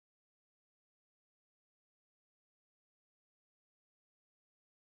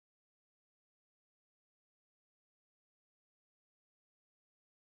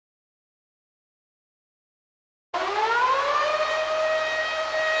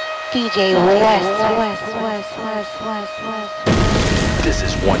DJ West. This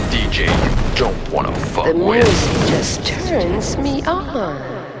is one DJ you don't wanna fuck The with. music just turns me on.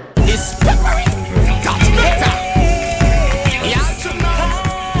 It's peppery.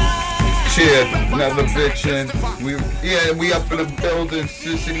 Yeah, another bitch in. We up in the building,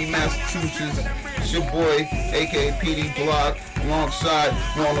 Sioux City, Massachusetts. It's your boy, aka PD Block, alongside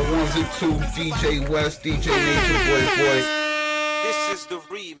on the ones and twos, DJ West, DJ Nature Boy. This is the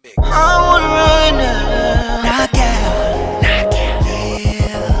remix. I wanna run now. Knock out.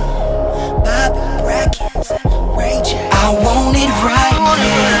 Yeah. Bobby brackets. Rage. I want it right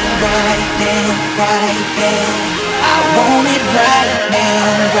now. Right now. Right now. I want it right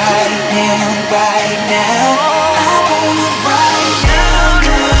now. Right now. Right now. I want it right now.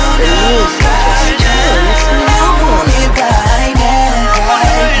 The music just turns me I on. want it right now.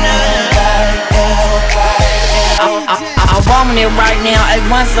 Right now. Right now. Right now. I want it right now, it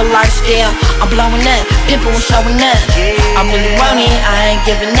wants a lifestyle. I'm blowing up, people showing up. I really want it, I ain't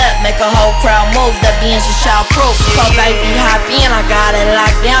giving up. Make a whole crowd move, that being so shout-proof. So baby, hop in, I got it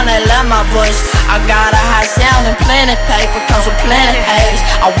locked down, they love my voice. I got a hot sound and plenty paper, comes with plenty haters.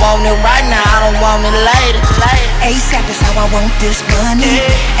 I want it right now, I don't want it later. ASAP is how I want this money.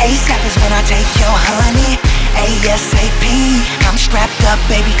 ASAP is when I take your honey. ASAP, I'm strapped up,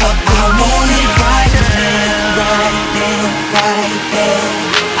 baby, up. I want it right now, right now, right now.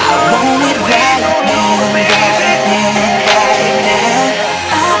 I want it right now, right now, right now.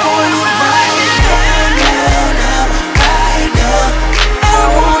 I want it right now, right now. I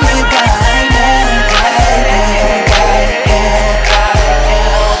want it right now, right now, right now.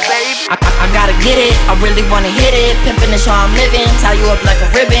 I gotta get it, I really wanna hit it. Pimpin' is how I'm living, tie you up like a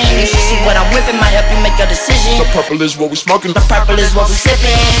ribbon. You should see what I'm whipping, might help you make your decision. The purple is what we smoking. The purple is what we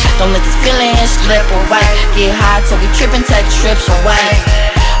sippin'. Don't let this feeling slip away. Get high till we trippin', take trips away.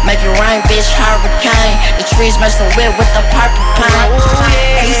 Make it rain, bitch, hurricane. The trees match the whip with the purple paint.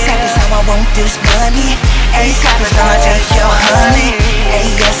 ASAP is how I want this money. ASAP is when I take your honey.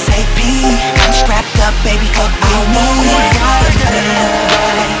 ASAP, I'm strapped up, baby, up. I want it right now,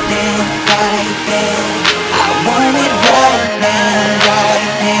 right now, right now. I want it right now, right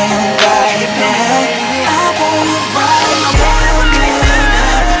now, right now. I want it right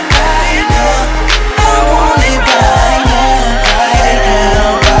now, right now. I want it right now, right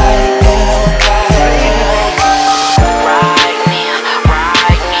now, right now, right now.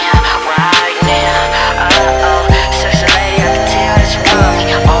 Right now. Sexy lady, I can tell that you want me.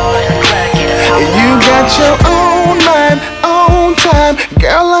 All in the club, get it. You got your own mind, own time.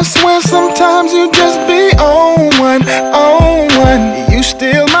 Girl, I swear sometimes you just be on one, on one. You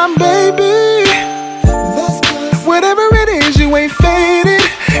still my baby. Whatever it is, you ain't faded.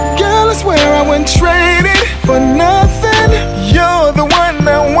 Girl, I swear I wouldn't trade it for nothing. You're the one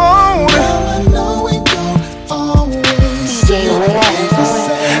I want. DJ West.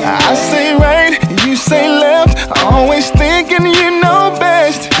 I say right, you say left. Always thinking you know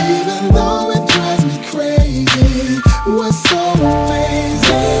best. Even though it drives me crazy, what's so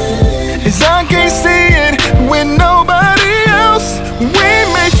amazing Cause I can't see it with nobody else. We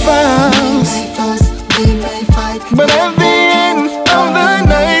may find, we may fight, but at the end of the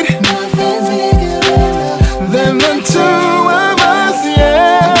night, nothing's bigger then the two of us,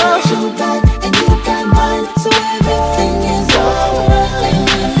 yeah. got your back and you got mine, so everything is alright.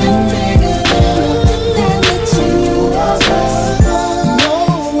 Nothing bigger than the two of us.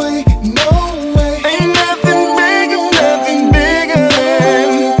 No way, no way, Ain't nothing bigger than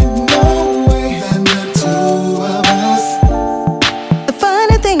no way than the two of us. The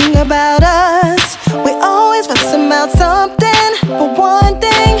funny thing about us, we always fuss about something. But one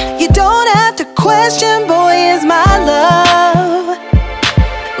thing you don't have to question, boy, is my love.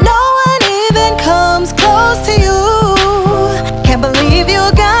 No one even comes close to you. Can't believe you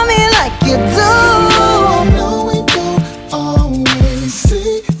got me like you do. I know we don't always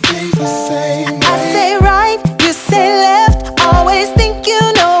see things the same way. I say right, you say left. Always think you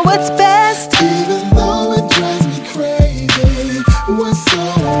know what's best. Even though it drives me crazy, what's so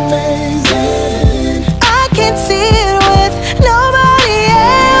amazing? I can't see it with nobody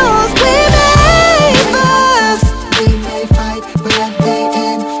else. We made fuss. We may fight, but at the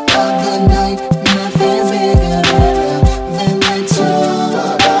end of the night, nothing's bigger than the two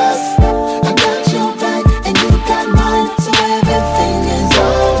of us. I got your back and you got mine, so everything is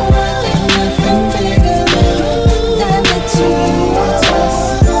alright. Nothing bigger than the two of us.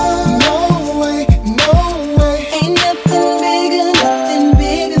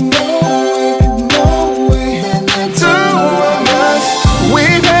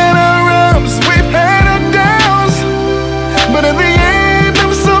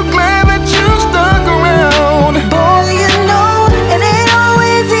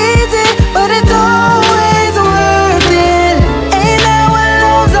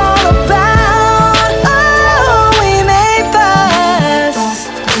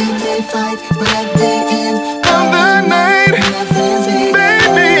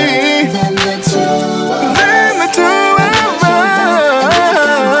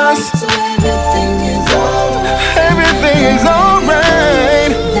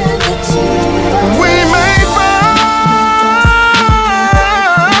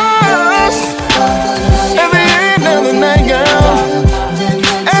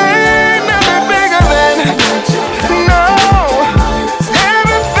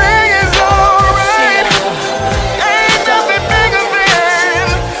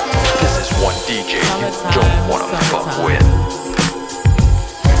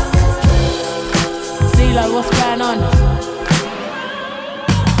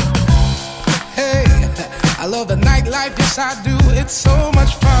 I love the nightlife, yes I do, it's so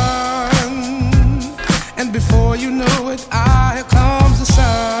much fun. And before you know it, here comes the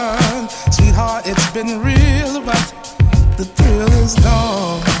sun. Sweetheart, it's been real, but the thrill is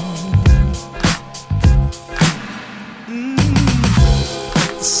gone.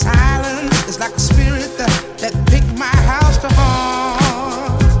 The silence is like a spirit that picked my house to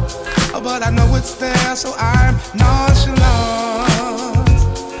haunt. But I know it's there, so I'm nonchalant.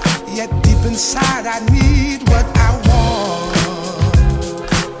 Yet deep inside I need what I want.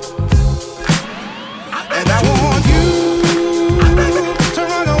 And I want you to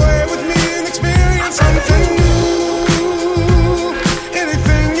run away with me and experience something new.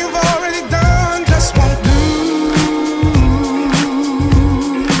 Anything you've already done just won't do.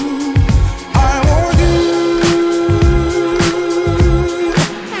 I want you.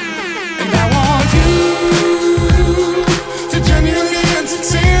 And I want you to genuinely and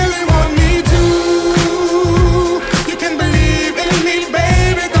sincerely want me to. You can believe in me,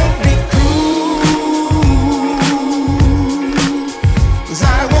 baby, don't be cruel. 'Cause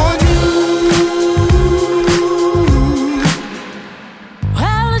I want you.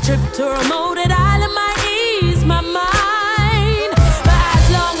 Well, a trip to a remote island might ease my mind, but as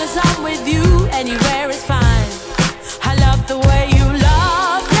long as I'm with you, anywhere is fine. I love the way you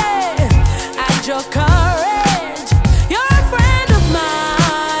love, yeah, and your courage. You're a friend of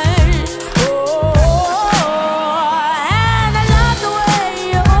mine. Oh, and I love the way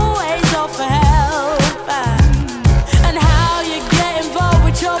you always offer help, and how you get involved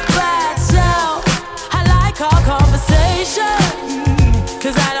with your bad self. I like our conversation,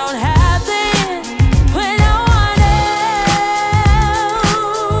 'cause I don't have it with no one else.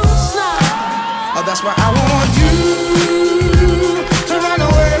 No. Oh, that's why I want you to run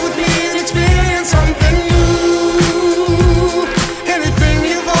away with me and experience something new. Anything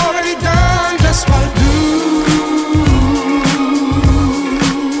you've already done just won't do.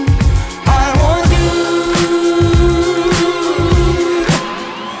 I want you.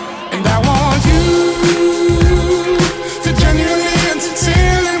 And I want you to genuinely and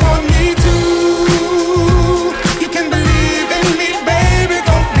sincerely want me to. You can believe in me, baby,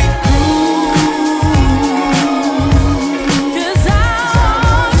 don't be cruel. 'Cause I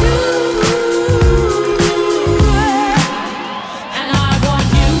want you, and I want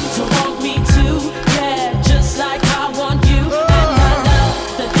you to want me too, yeah, just like I want you. And I love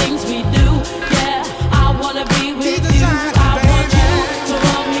the things we do, yeah, I wanna be with you. I want you to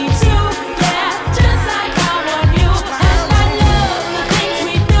want me too, yeah, just like I want you. And I love the things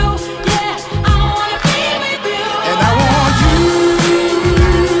we do, yeah, I wanna be with you. And I want you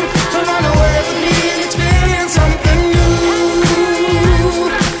to run away with me and experience something new.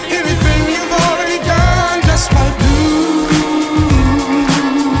 Anything you've already done just won't do.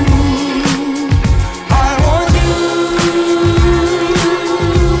 I want you.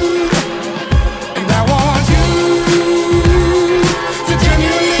 And I want you to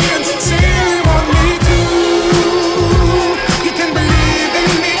genuinely and sincerely want me to. You can believe in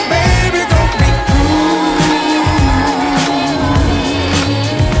me, baby, don't be cruel.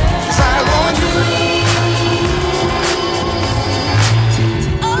 'Cause I want you.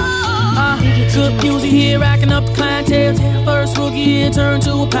 Good music here, racking up the clientele. First rookie year, turned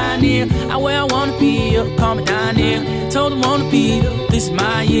to a pioneer. I'm where I wanna be, call me down there. Told them wanna be, this is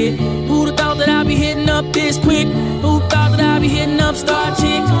my year. Who'd have thought that I'd be hitting up this quick? Who thought that I'd be hitting up star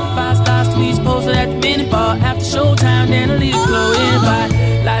chicks? 5 stars to me, posted at the mini bar. After showtime, then I leave Chloe invite.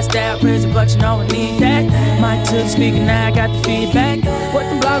 Lifestyle crazy, but you know I need that. Mic to the speaker, now I got the feedback. What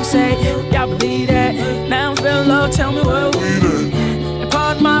the blogs say, y'all believe that? Now I'm feeling low, tell me where we at.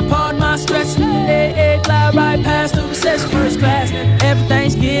 Pardon my stress. Hey, hey, fly right past the recession, first class.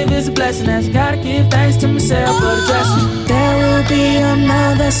 Everything's give is a blessing. As I gotta give thanks to myself for the dressing. There will be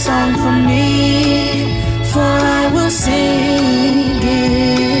another song for me, for I will sing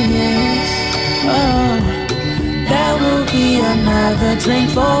it. Oh, there will be another drink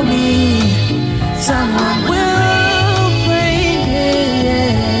for me. Someone will bring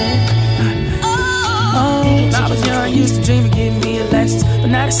it. Oh, When I was young, used to dream of giving me a Lexus, but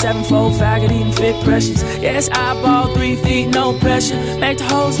now the 7-4 faggot even fit precious. Yes, I ball 3 feet, no pressure. Make the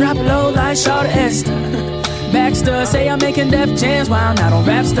hoes drop low like Shawty Esther. Baxter say I'm making Def Jams while I'm not on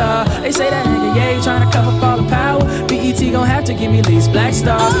Rapstar. They say that nigga, yeah, he tryna cover up all the power. BET gon' have to give me these black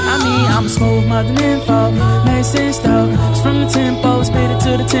stars. I mean, I'm a smooth mother info. Made sense though. It's from the tempo, spit it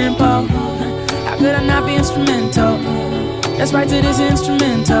to the tempo. How could I not be instrumental? That's right to this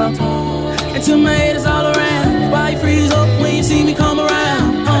instrumental. And to my haters all around, why you freeze up when you see me come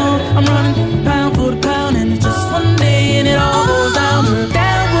around? I'm running pound for the pound, and it's just one day and it all goes down.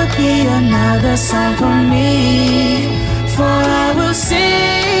 there will be another song for me,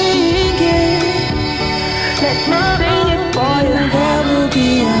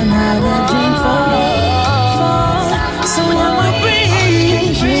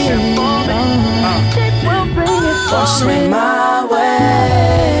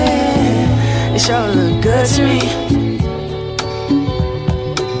 touch me.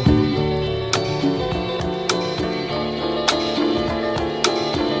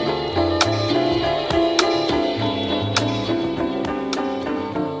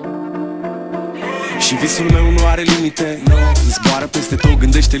 Și visul meu nu are limite, no. Zboară peste tot,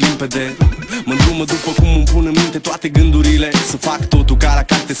 gândește limpede. Mă îndrumă după cum îmi pun în minte toate gândurile. Să fac totul ca la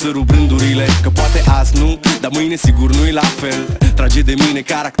carte, să rup rândurile. Că poate azi nu, dar mâine sigur nu-i la fel. Trage de mine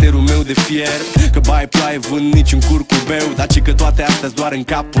caracterul meu de fier. Că baie ploaie vând niciun curcubeu. Dar ci că toate astea-s doar în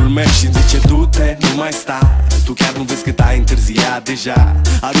capul meu. Și zice du-te, nu mai sta. Tu chiar nu vezi cât ai întârziat deja.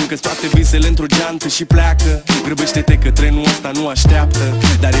 Aruncă-ți toate visele într-o geantă și pleacă. Grăbește-te că trenul ăsta nu așteaptă.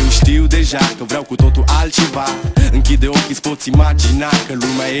 Dar eu știu deja că vreau cu totul altceva. Închide ochii, îți poți imagina că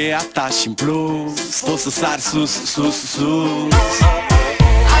lumea e a ta și în plus poți să sari sus, sus, sus.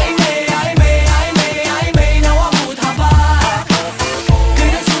 Ai mei, ai mei, ai mei, ai mei n-au avut habar. Cât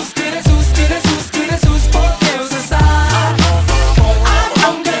de sus, cât de sus, cât de sus, cât de sus pot eu să sar.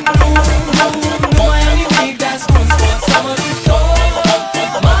 Acum că nu mai am nimic de ascuns, pot să mă duc tot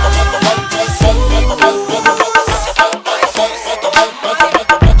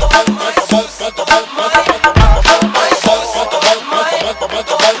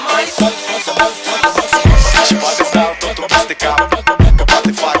Și poate stau totul peste cap, că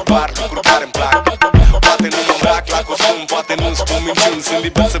poate fac bar lucruri care-mi plac. Poate nu mă îmbrac la costum, poate nu-mi spun minciuni. Sunt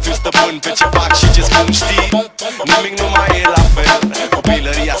liber să fiu stăpân pe ce fac și ce spun, știi? Nimic nu mai e la fel.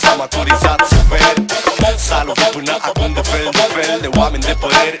 Copilăria s-a maturizat sever. S-a lovit până acum de fel de fel de oameni de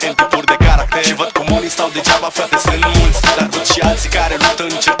păreri, în tipuri de caracter. Și văd cum unii stau degeaba, frate, sunt mulți. Dar văd și alții care luptă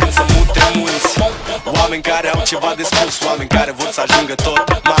încercând să mute mulți. Oameni care au ceva de spus, oameni care vor să ajungă tot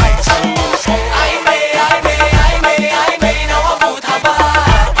mai sus. ai mei, ai mei, ai mei, ai mei n-au avut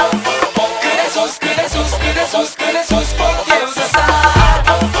habar. Cât de sus, cât de sus, cât de sus, cât de sus pot eu să sar.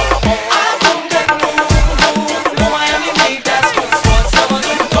 Acum că nu mai am nimic de ascuns, pot să mă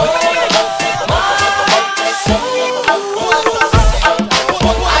duc tot mai sus.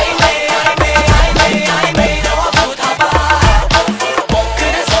 Ai mei, ai mei, ai mei, ai mei n-au avut habar.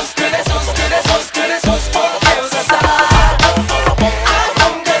 Cât de sus, cât de sus, cât de sus, cât de sus pot eu să sar. Acum că nu mai am nimic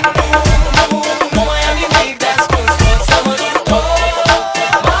de ascuns, pot să mă duc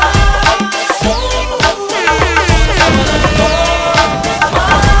tot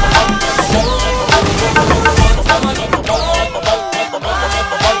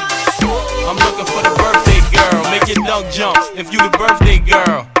I'm looking for the birthday girl, make your dunk jump. If you the birthday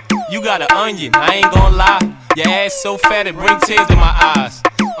girl, you got an onion, I ain't gonna lie. Your ass so fat it bring tears to my eyes.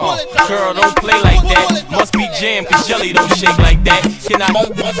 Girl, don't play like that. Must be jam, cause jelly don't shake like that. Can I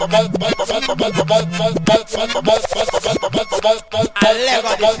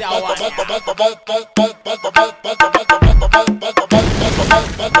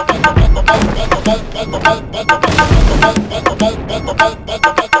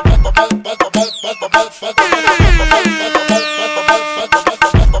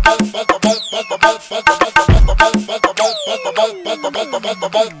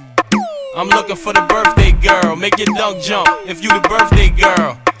I'm looking for the birthday girl, make your dunk jump. If you the birthday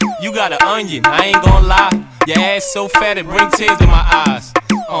girl, you got an onion, I ain't gonna lie. Your ass so fat it bring tears to my eyes.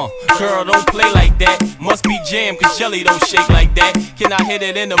 Girl, don't play like that. Must be jam, cause jelly don't shake like that. Can I hit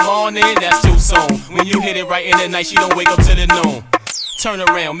it in the morning? That's too soon. When you hit it right in the night, she don't wake up till the noon. Turn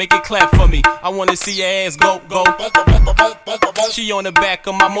around, make it clap for me. I wanna see your ass go, go. She on the back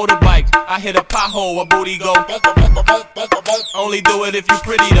of my motorbike. I hit a pothole, her booty go. Only do it if you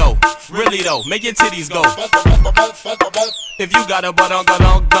pretty though. Really though, make your titties go. If you got a butt on,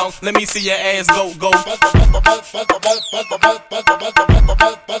 don't. Let me see your ass go, go.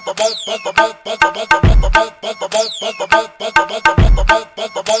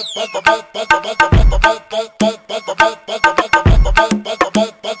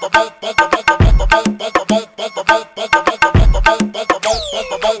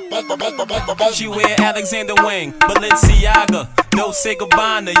 She wear Alexander Wang, Balenciaga, Dolce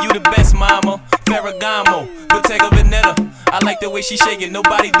Gabbana. You the best, mama. Ferragamo, Bottega Veneta. I like the way she shake it,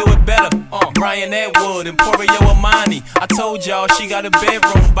 nobody do it better. Brian Atwood, Emporio Armani. I told y'all she got a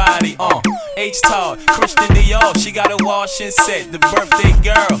bedroom body. H-Todd, Christian Dior. She got a wash and set, the birthday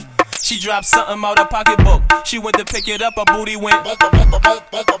girl. She dropped something out her pocketbook. She went to pick it up, her booty went.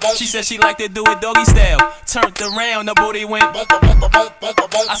 She said she liked to do it doggy style. Turned around, her booty went.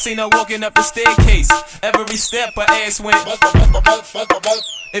 I seen her walking up the staircase. Every step her ass went.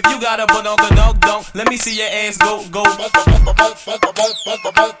 If you got a badonka don't, let me see your ass go, go.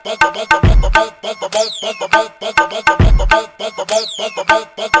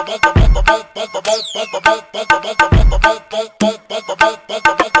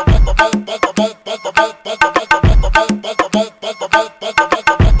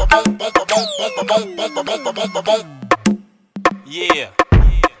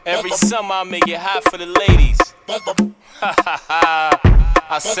 Every summer I make it hot for the ladies.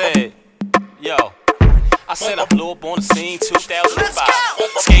 I said, yo. I said I blew up on the scene 2005.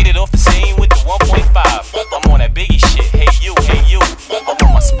 Skated off the scene with the 1.5. I'm on that Biggie shit. Hey you, hey you. I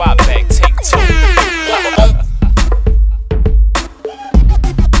want my spot back. Take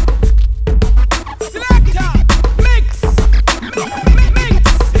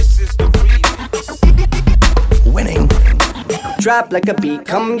two. Winning. Drop like a beat,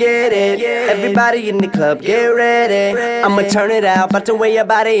 come get it. Everybody in the club, get ready. I'ma turn it out, about to wear your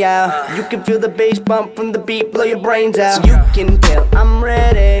body out. You can feel the bass bump from the beat, blow your brains out. You can tell I'm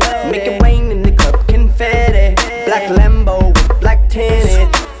ready. Make it rain in the club, confetti. Black Lambo with black tinted.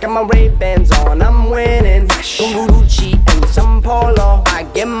 Got my Ray-Bans on, I'm winning. Gucci and some polo. I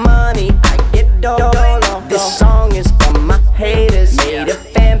get money, I get dough. This song is for my haters. Made a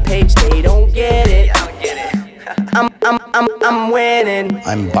fan page, they don't get it. I'm winning.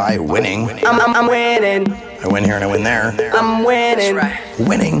 I'm by winning. I'm winning. I win here and I win there. I'm winning.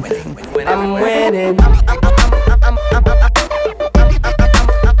 Winning. I'm winning.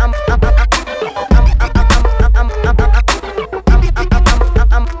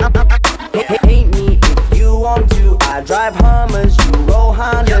 Hate me if you want to. I drive Hummers, you roll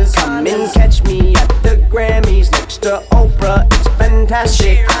Hondas. Come and catch me at the Grammys next to Oprah. It's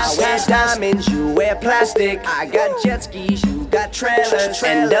fantastic. I wear diamonds, you wear plastic. I got jet skis, you got trailers.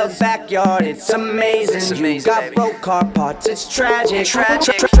 In the backyard, it's amazing. You got broke car parts, it's tragic.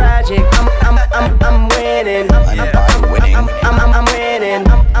 Tragic. I'm winning. I'm by winning. I'm winning.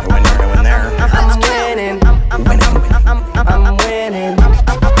 I win here and I win there. I'm winning. I'm winning.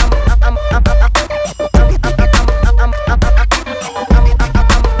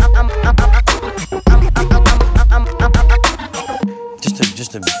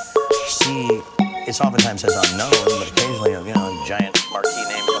 Just to see, it's oftentimes says unknown, but occasionally, you know, a giant marquee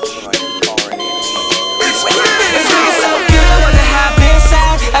name comes to my call already. It's so good when the hop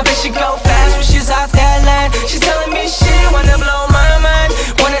inside. I bet she go fast when she's off that line. She's telling me she wanna blow my mind.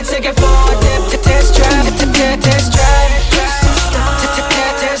 Wanna take it for a test drive. Test drive.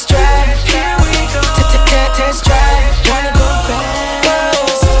 Test drive. Here we go. Test drive. Wanna go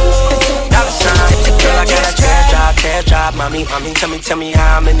fast. Girl, I got a test drive, mommy. Tell me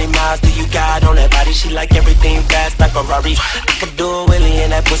how many miles do you got on that body? She like everything fast like Ferrari. I could do a wheelie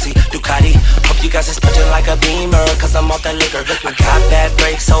in that pussy, Ducati. Hope you got suspension like a Beamer, cause I'm off that liquor. I got bad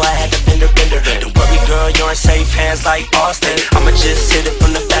brakes, so I had to fender. Don't worry, girl, you're in safe hands like Austin. I'ma just hit it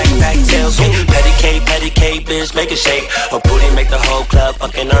from the back, tail swing. Pedicate, bitch, make it shake. Her booty make the whole club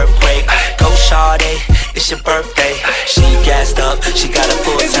fucking earthquake. Go shawty, it's your birthday. She gassed up, she got a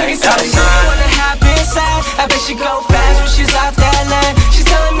full tank. She wanna hop inside. I bet she go fast when she's off that line. She's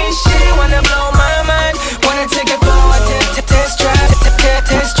telling me she wanna blow my mind. Wanna take it for a test drive.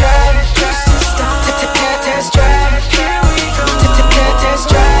 Test drive. Test drive. Here we go. Test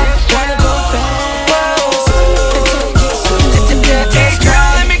drive. Wanna go fast. Test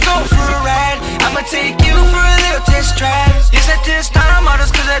drive. Let me go for a ride. I'ma take you for a little test drive. You said this time models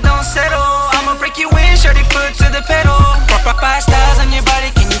cause I don't settle. I'ma break you in, shorty foot to the pedal. Five styles on your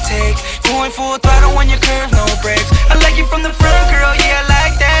body, can you take? Going full throttle on your curves, no brakes. I like you from the front, girl, yeah, I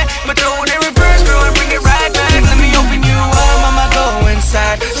like that. But throw it in reverse, girl, and bring it right back. Let me open you up, I'ma go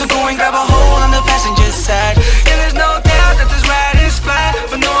inside. So go and grab a hold on the passenger side. And there's no doubt that this ride is fly.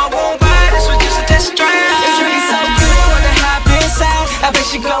 But no, I won't buy this was just a test drive. It's really so good when I hop inside. I bet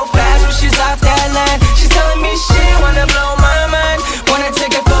she go fast when she's off that line. She's telling me she wanna blow my mind. Wanna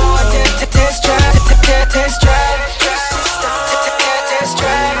take it for a test drive. Test drive. Test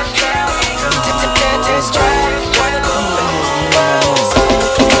drive. Test drive. Wanna go fast.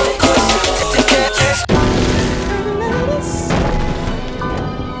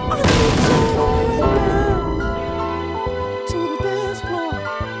 To the dance floor.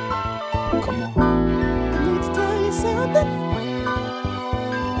 Come on. I need to tell you something.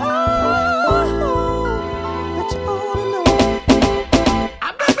 That you ought to know.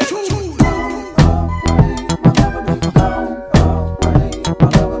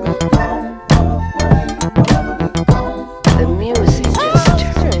 The music just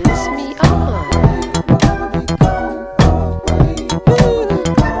turns me on.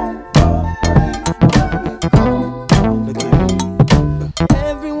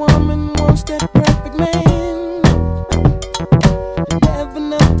 Every woman wants that perfect man. Never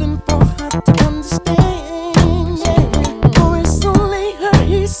nothing for her to understand. For it's only her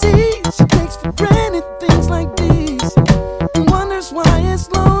he sees. She takes for granted things like these and wonders why it's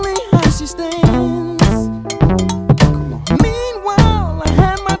lonely how she stands. Meanwhile, I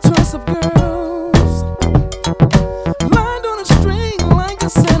had my choice of girls lined on a string like a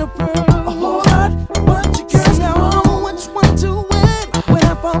and a pearl. But you can't know which one to win. When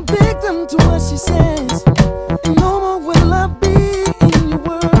I fall victim to what she says, no more will I be in your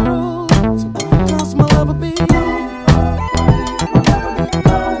world. Cause my love will be.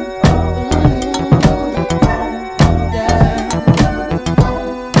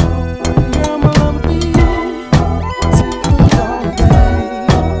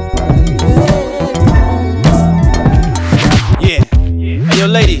 Yo,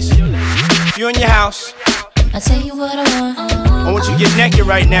 ladies, if you're in your house, I tell you what I want. I want you to get naked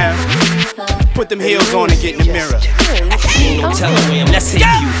right now. Put them heels on and get in the mirror. Ain't no telling where I'm let's hit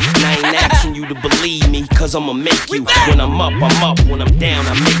you. And I ain't asking you to believe me, cause I'ma make you. When I'm up, I'm up. When I'm down,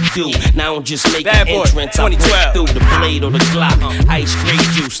 I make do. Now I don't just make an entrance, I break through the blade or the Glock. Ice, grape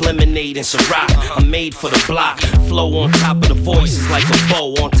juice, lemonade, and Ciroc. I'm made for the block. Flow on top of the voices like a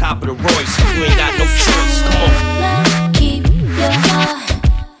bow on top of the Royce. You ain't got no choice, come on. Keep your heart.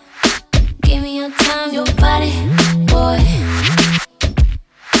 Give me your time, your body, boy.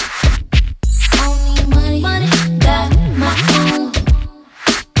 I don't need money, got my own.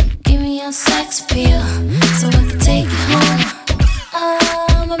 Give me your sex appeal, so I can take you home.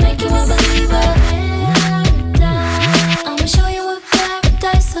 I'ma make you a believer. I'ma show you what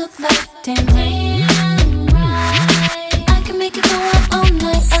paradise look like. Damn right. I can make you go up all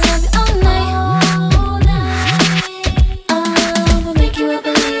night. I love you all night. I'ma make you a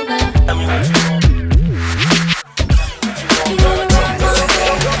believer. Tell me what you want.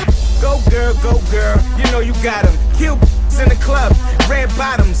 Go girl, you know you got them. Kill in the club, red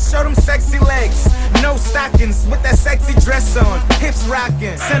bottoms, show them sexy legs. No stockings, with that sexy dress on, hips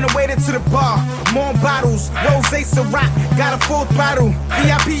rocking. Send a waiter to the bar, more bottles, rosé Ciroc, got a full throttle,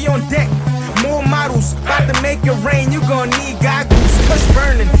 VIP on deck. More models, about to make it rain, you gon' need goggles. Push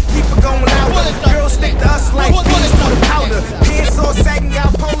burning, keep it going louder. Girls stick to us like fiends through the powder. Pants all sagging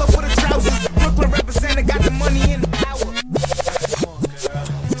out, polo for the trousers. Brooklyn representing, got the money in the power.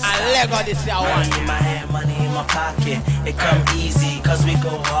 I let go this y'all want. Money in my hand, money in my pocket. It come easy, cause we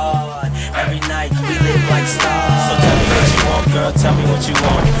go hard. Every night we live like stars. So tell me what you want, girl, tell me what you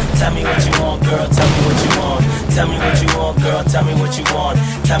want. Tell me what you want, girl, tell me what you want. Tell me what you want, girl, tell me what you want.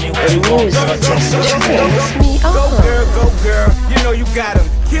 Tell me what you want, girl, tell me what you want. Go girl, you know you got them.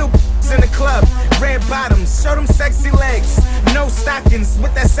 Kill in the club, red bottoms, show them sexy legs. No stockings,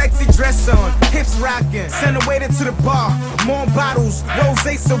 with that sexy dress on, hips rocking. Send a waiter to the bar, more bottles,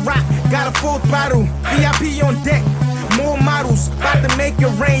 rosé Ciroc, got a full throttle, VIP on deck. More models, about to make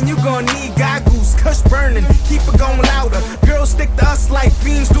it rain, you gon' need goggles. Kush burning, keep it going louder. Girls stick to us like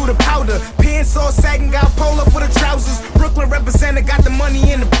fiends through the powder. Pants all sagging, got polo for the trousers. Brooklyn representing, got the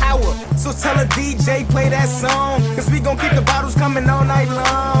money and the power. So tell a DJ, play that song, cause we gon' keep the bottles coming all night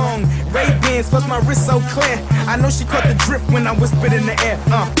long. Ray-Bans, plus my wrist so clear. I know she caught the drift when I whispered in the air.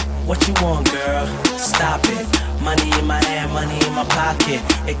 What you want, girl? Stop it. Money in my hand, money in my pocket.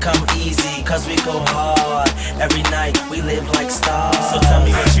 It come easy, cause we go hard. Every night we live like stars. So tell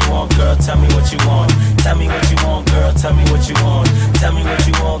me what you want, girl, tell me what you want. Tell me what you want, girl, tell me what you want. Tell me what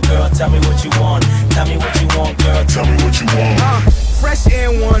you want, girl, tell me what you want. Tell me what you want, girl, tell me what you want. Fresh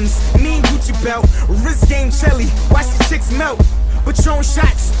Air Ones, mean Gucci belt, wrist game Shelly, watch the chicks melt. Patron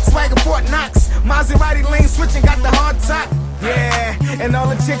shots, swagger Fort Knox, Maserati lane switching, got the hard top. Yeah, and all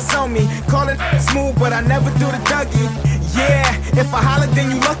the chicks on me, call it smooth, but I never do the Dougie. Yeah, if I holler, then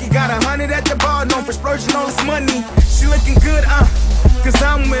you lucky. Got 100 at the bar, known for splurging all this money. She looking good, cause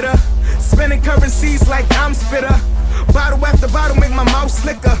I'm with her. Spending currencies like I'm spitter. Bottle after bottle make my mouth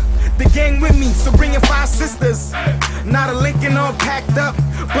slicker. The gang with me, so bring your 5 sisters. Not a Lincoln all packed up.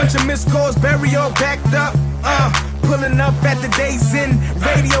 Bunch of missed calls, bury all backed up. Pulling up at the Days Inn.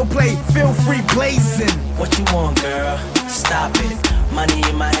 Radio play, feel free blazing. What you want, girl? Stop it. Money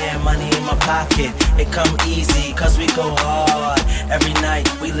in my hand, money in my pocket. It come easy, cause we go hard. Every night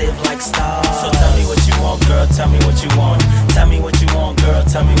we live like stars. So tell me what you want, girl, tell me what you want. Tell me what you want, girl,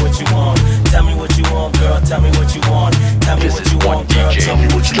 tell me what you want. Tell me what you want, girl, tell me what you want. Tell me what you want, girl, tell me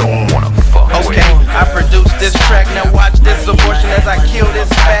what you want. Okay, I produced this track, now watch this abortion as I kill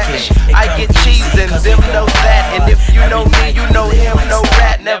this batch. I get cheese and them know that. And if you know me, you know him, no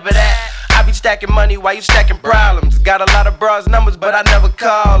rat, never that. I be stacking money while you stacking problems. Got a lot of bras numbers, but I never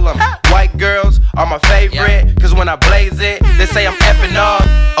call them. White girls are my favorite, cause when I blaze it, they say I'm effing off.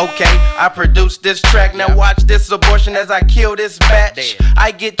 Okay, I produced this track, now watch this abortion as I kill this batch.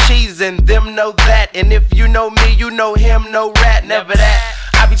 I get cheese and them know that. And if you know me, you know him, no rat, never that.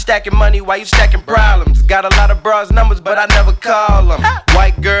 I be stacking money while you stacking problems. Got a lot of bras numbers, but I never call them.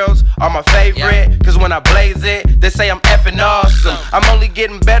 White girls are my favorite, cause when I blaze it, they say I'm effing awesome. I'm only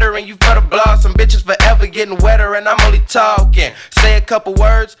getting better and you for the blossom. Bitches forever getting wetter and I'm only talking. Say a couple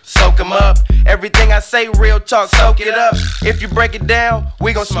words, soak them up. Everything I say, real talk, soak it up. If you break it down,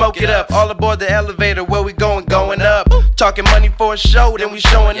 we gon' smoke it up. All aboard the elevator, where we going up. Talking money for a show, then we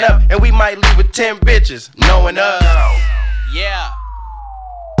showing up. And we might leave with 10 bitches, knowing us. Yeah.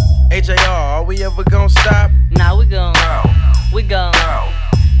 AJR, are we ever gon' stop? Nah, we gon'.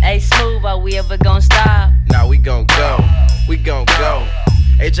 Hey, Smooth, are we ever gon' stop? Nah, we gon' go. We gon' go.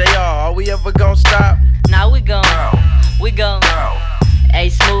 AJR, are we ever gon' stop? Nah, we gon'. Hey,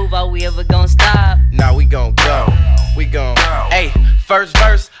 Smooth, are we ever gon' stop? Nah, we gon' go. We gon'. Hey, first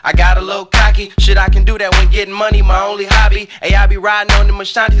verse, I got a little cocky. Shit, I can do that when getting money, my only hobby. Hey, I be riding on the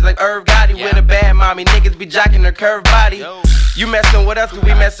Ashantis like Irv Gotti with a bad mommy. Niggas be jocking their curved body. You messin' with us, cause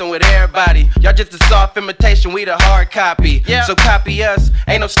we messin' with everybody. Y'all just a soft imitation, we the hard copy. So copy us,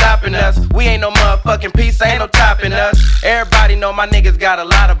 ain't no stopping us. We ain't no motherfucking piece, ain't no topping us. Everybody know my niggas got a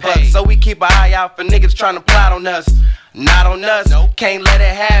lot of bucks, so we keep an eye out for niggas tryna plot on us. Not on us, can't let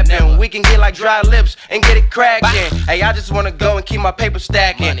it happen. We can get like dry lips and get it crackin'. Hey, I just wanna go and keep my paper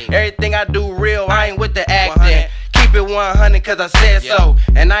stacking. Everything I do real, I ain't with the acting. Keep it 100 cause I said so.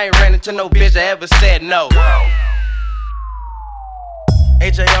 And I ain't ran into no bitch that ever said no.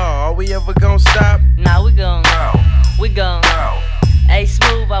 AJR, are we ever gon' stop? Nah, we gon'. Hey,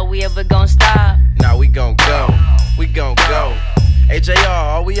 Smooth, are we ever gon' stop? Nah, we gon' go. We gon' go. AJR,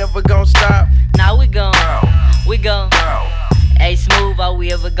 are we ever gon' stop? Nah, we gon'. Hey, Smooth, are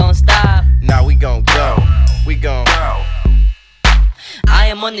we ever gon' stop? Nah, we gon' go. We gon' I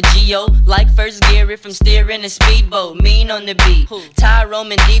am on the Geo, like first gear if I'm steering a speedboat. Mean on the beat,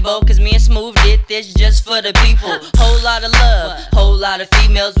 Tyrone and Debo, cause me and Smooth did this just for the people. Whole lot of love, whole lot of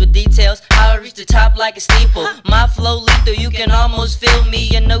females with details. How I reach the top like a steeple. My flow lethal, you can almost feel me.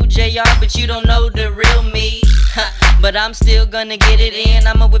 You know JR, but you don't know the real me. But I'm still gonna get it in.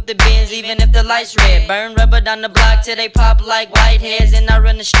 I'ma whip the bins even if the light's red. Burn rubber down the block till they pop like white hairs. And I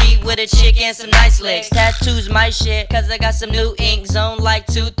run the street with a chick and some nice legs. Tattoos my shit, cause I got some new ink. Zone like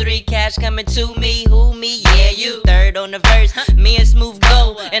 2-3, cash coming to me. Who me? Yeah, you. Third on the verse, me and Smooth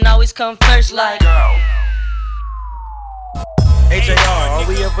go. And always come first like AJR, are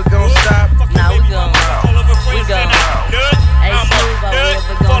we ever gon' stop? Nah, we gon'. Hey, Smooth, are we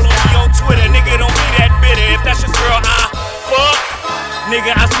ever gon' Follow stop? me on Twitter, nigga, don't be that bitter. If that's your girl, I fuck.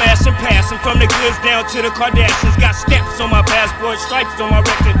 Nigga, I smash and pass, and from the goods down to the Kardashians. Got stamps on my passport, stripes on my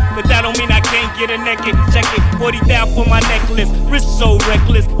record, but that don't mean I can't get a naked. Check it, 40,000 for my necklace, wrist so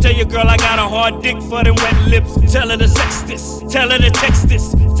reckless. Tell your girl I got a hard dick for them wet lips. Tell her to sex this, tell her to text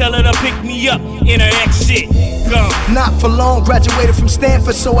this, tell her to pick me up in her ex shit. Go. Not for long, graduated from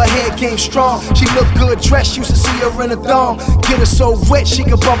Stanford, so her head game strong. She look good dressed, used to see her in a thong. Get her so wet, she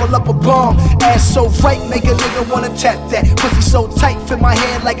could bubble up a bomb. Ass so right, make a nigga wanna tap that. Pussy so tight, fit my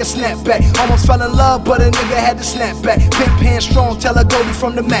hand like a snapback. Almost fell in love, but a nigga had to snap back. Pimp hand strong, tell her Goldie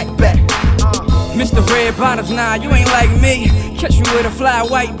from the Mac back. Mr. Red Bottoms, nah, you ain't like me. Catch me with a fly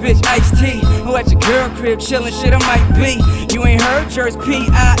white bitch, iced tea. Who at your girl crib chillin', shit I might be. You ain't heard yours,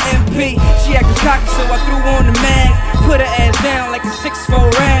 P-I-M-P. She actin' cocky, so I threw on the mag. Put her ass down like a 6'4"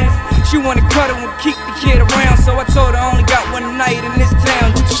 rag. She wanna cuddle and keep the kid around, so I told her I only got one night in this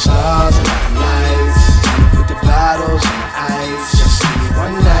town. Put the stars in the lights, put the bottles on the ice. Just give me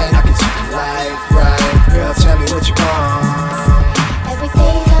one night, I can take your life right. Girl, tell me what you want.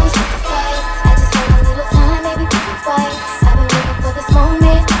 Everything comes with a price. I just want a little time, baby, be it right. I've been waiting for this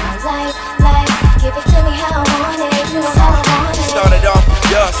moment in my life. Give it to me how I want it, you know how I want it. Started off with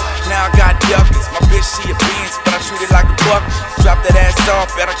dust, now I got duckers. My bitch, she a beans, but I treat it like a buck. Drop that ass off,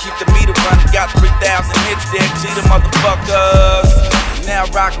 better keep the meter running. Got 3,000 hits there, G the motherfuckers. Now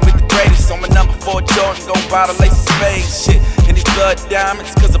rockin' with the greatest on my number 4 Jordan, go buy the lace of spades. Shit, and these blood diamonds,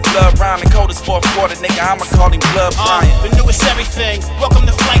 cause the blood rhyming. Cold as 4th quarter, nigga, I'ma call him Blood Bryant. The newest everything, welcome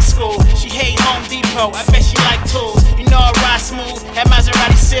to flight school. She hate Home Depot, I bet she like tools. You know I ride smooth, that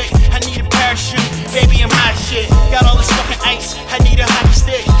Maserati sick. I need a parachute, baby, I'm hot shit. Got all this fucking ice, I need a hockey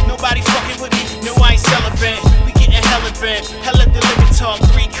stick. Nobody fucking with me, no I ain't celebrant. We getting hella bent, hella the liquor talk.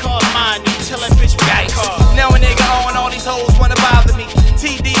 3-car mine, you tell that bitch back car. Now a nigga on all these hoes wanna bother me.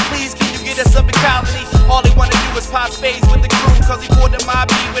 TD, please, can you get us up in colony? All they wanna do is pop spades with the crew, cause he bought the mob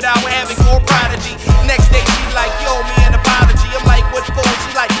beat without having more prodigy. Next day she like, yo, me an apology. I'm like, what for?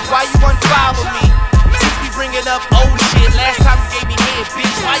 She like, why you unfollow me? Since we bringing up old shit, last time you gave me head,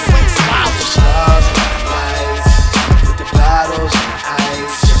 bitch, why you ain't swallow? Stars in the lights, put the bottles on the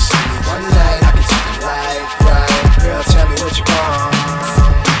ice. Just give me one night, I can take your life right. Girl, tell me what you want.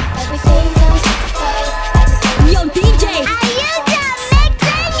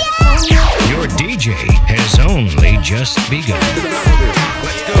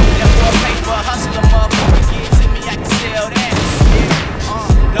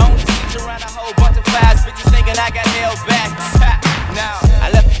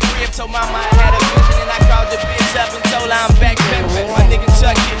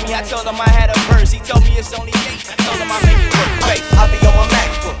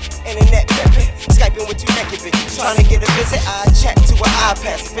 Say eye check to an eye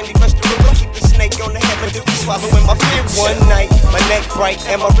pass. Fendi fresh the river, keep the snake on the head, but do swallowing my fear. One night, my neck bright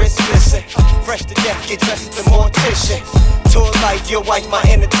and my wrist glisten. Fresh to death, get dressed as the mortician. Tour life, your wife, my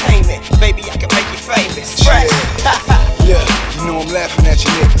entertainment. Baby, I can make you famous. Fresh. Yeah, you know I'm laughing at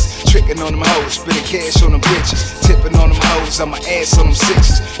you niggas. Tricking on them hoes, spending cash on them bitches. Tipping on them hoes, on my ass on them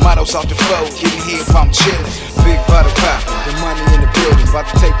sixes. Models off the floor, getting here if I'm chillin'. Big bottle pop, the money in the building. About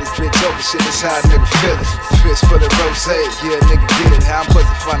to take this bitch over, shit is how a nigga feelin'. Fist full of rose, yeah, nigga get it. How I'm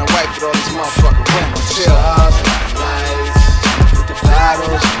supposed to find a wife with all these motherfucking women? Chill. Lights, with the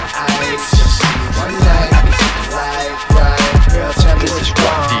bottles, ice. Just one night, right, girl, tell me what you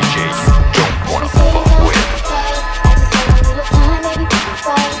want. DJ you don't wanna fuck with.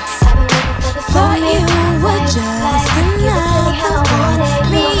 Thought you were just another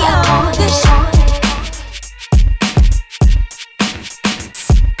Romeo the shoe.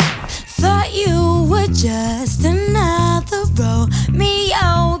 Thought you were just another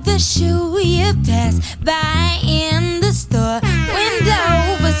Romeo the shoe you passed by in the store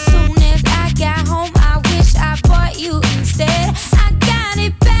window. But soon as I got home, I wish I bought you instead. I got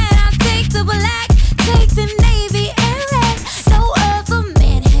it bad. I'll take the black, take the navy and red. No other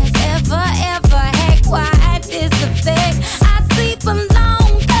man has ever had quite this effect. I sleep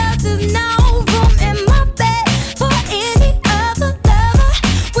alone 'cause there's no room in my bed for any other lover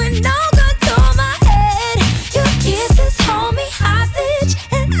with no gun to my head. Your kisses hold me hostage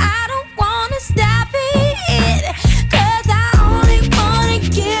and I don't wanna stop it, 'cause I only wanna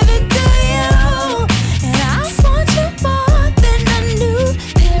give it to you. And I want you more than a new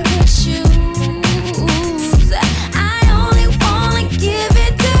pair of shoes. I only wanna give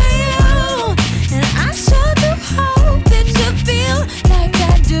it to you. And I sure do hope that you feel like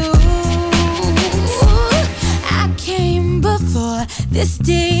I do. I came before this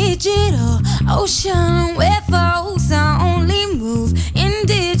digital ocean where folks only move in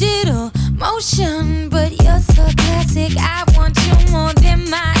digital motion. But you're so classic, I want you more than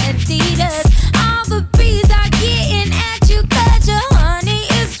my Adidas. All the bees are getting at you 'cause your honey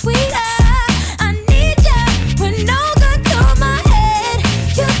is sweeter. I need ya with no gun to my head.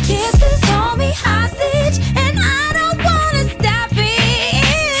 Your kisses hold me hostage and I don't wanna stop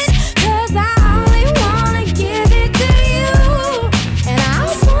it, 'cause I only wanna give it to you. And I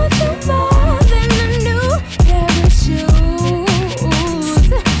want you more than a new pair of shoes.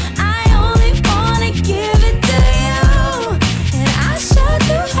 I only wanna give it to you. And I sure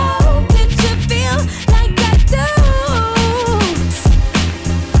do hope that you feel like I do.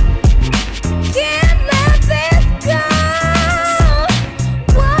 Can't let this go.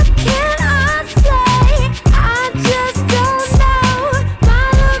 What can I say? I just don't know. My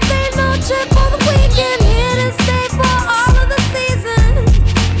love ain't no trip for the weekend. Here to stay for all of the seasons.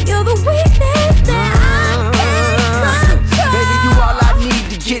 You're the weakness that I can't control. Baby, you all I need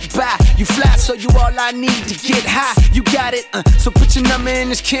to get by. You fly, so you all I need to get high. You got it, so put your number in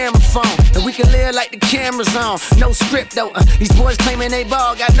this camera phone, and we can live like the camera's on. No script though, these boys claiming they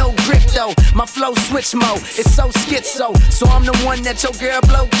ball, got no grip though. My flow switch mode, it's so schizo. So I'm the one that your girl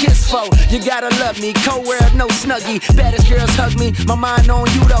blow kiss for. You gotta love me, co-wear, no snuggie. Baddest girls hug me, my mind on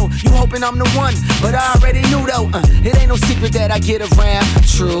you though. You hoping I'm the one, but I already knew though. It ain't no secret that I get around,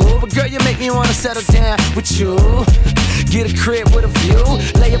 true. But girl, you make me wanna settle down with you. Get a crib with a view,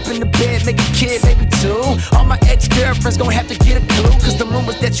 lay up in the bed, make a kid, maybe two. All my ex-girlfriends gon' have to get a clue, 'cause the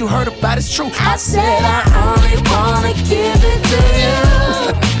rumors that you heard about is true. I said I only wanna give it to you.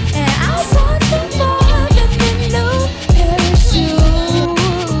 And I want you more than a new pair of shoes.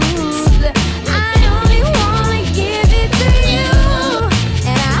 I only wanna give it to you.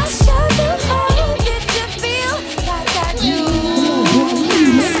 And I sure do hope that you feel like I do.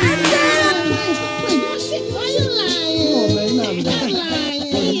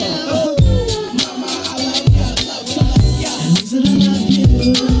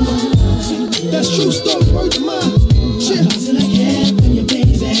 That's true story, word of mine. Chill.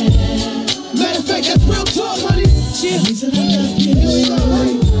 Matter of fact, that's real talk, honey. Chill.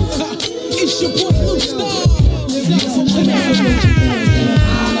 It's your boy Blue Star.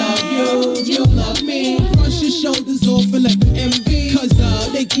 I love you, you love me. Brush your shoulders off and let them envy. 'Cause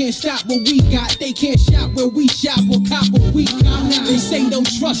they can't stop what we got. They can't shop where we shop or cop what we cop. They say don't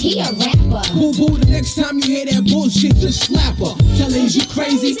trust He a rapper. Boo boo, the next time you hear that bullshit, just slap her. Tell her, is you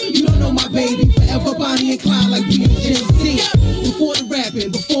crazy? You don't know my baby. Forever Bonnie and Clyde like B and J-Z. Before the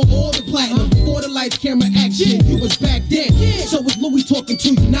rapping, before all the platinum, before the lights, camera, action, you was back then. So it's Louis talking to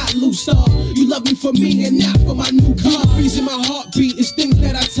you, not Lou Star. You love me for me and not for my new car. Reason my heartbeat is things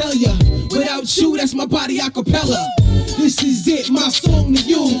that I tell ya. Without you, that's my body a cappella. This is it, my song to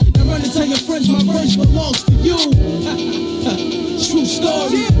you. Now run and tell your friends my verse belongs to you.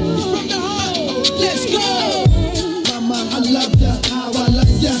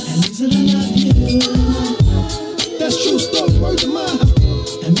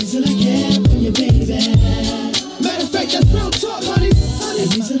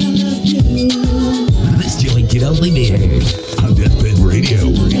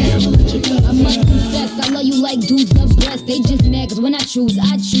 They just mad cause when I choose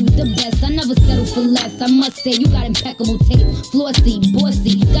the best. I never settle for less. I must say, you got impeccable taste. Flossy,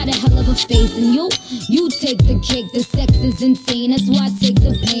 bossy, got a hell of a face. And you take the cake. The sex is insane. That's why I take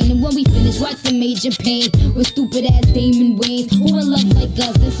the pain. And when we finish, watch some major pain. With stupid ass Damon Wayans. Who in love like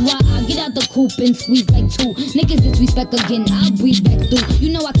us? That's why I get out the coupe and squeeze like two. Niggas disrespect again, I'll breathe back through.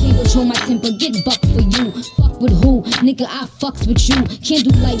 You know I can't control my temper. Get bucked for you. Fuck with who? Nigga, I fucks with you. Can't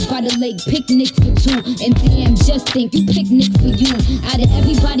do life by the lake. Picnic for two. And damn, just think you picnic for you. Out of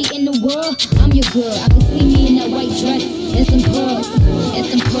everybody in the world, I'm your girl. I can see me in that white dress and some pearls. And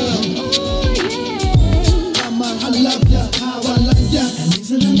some pearls. I love ya, how I love ya, and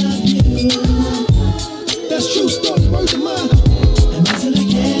reason I love you. That's true story, words of mine. And reason I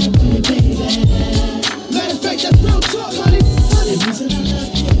care for you, baby. Matter of fact, that's real talk, honey. And reason I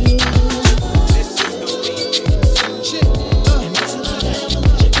love you.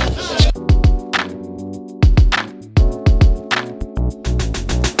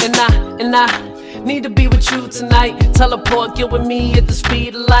 And I need to be with you tonight. Teleport, get with me at the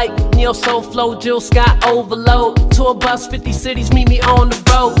speed of light. Neo Soul Flow, Jill Scott overload. Tour bus, 50 cities, meet me on the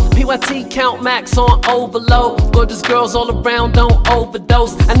road. PYT count max on overload. Gorgeous girls all around, don't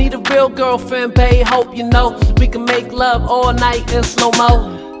overdose. I need a real girlfriend, babe, hope you know. We can make love all night in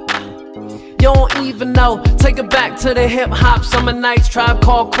slow-mo. You don't even know. Take it back to the hip hop summer nights. Tribe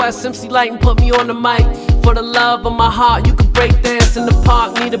Called Quest, MC Light and put me on the mic. For the love of my heart, you can break dance in the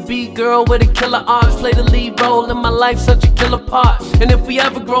park. Need a beat girl with a killer arms. Play the lead role in my life, such a killer part. And if we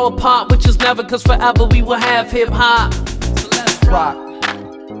ever grow apart, which is never, cause forever we will have hip hop. So let's rock.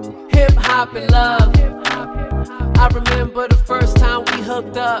 Hip hop and love. I remember the first time we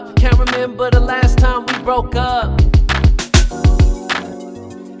hooked up. Can't remember the last time we broke up.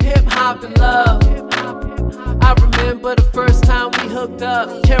 Hip hop and love. I remember the first time we hooked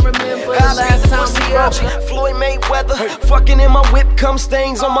up. Can't remember the last time we broke up. Floyd Mayweather, fucking in my whip, come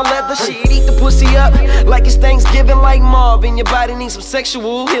stains on my leather. Shit, eat the pussy up like it's Thanksgiving, like Marvin. Your body needs some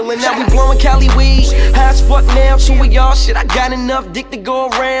sexual healing. Now we blowing Cali weed, high as fuck now. True with y'all shit, I got enough dick to go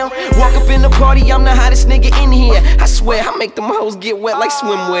around. Walk up in the party, I'm the hottest nigga in here. I swear, I make them hoes get wet like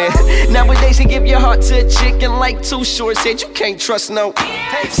swimwear. Nowadays, they give your heart to a chick and like Too Short said you can't trust no.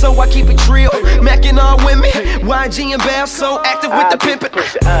 So I keep it real, macking all women. YG and Bell so active with the pimpin'.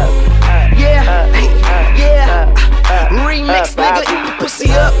 Yeah, yeah. Remix, nigga, eat the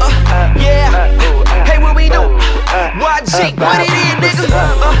pussy up. Yeah. Hey, what we do? YG, what it is,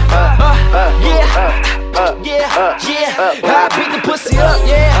 nigga? Yeah, yeah. I beat the pussy up.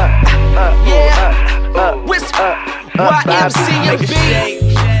 Yeah, yeah. Whisper, YMC and B.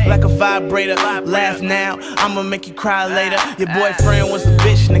 Like a vibrator, laugh now, I'ma make you cry later. Your boyfriend was a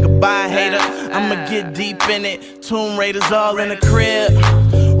bitch, nigga, bye hater. I'ma get deep in it, Tomb Raiders all in the crib.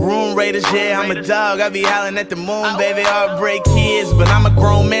 Room Raiders, yeah, I'm a dog, I be howling at the moon, baby, heartbreak kids. But I'm a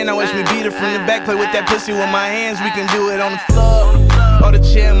grown man, I wish me beat her from the back. Play with that pussy with my hands, we can do it on the floor or the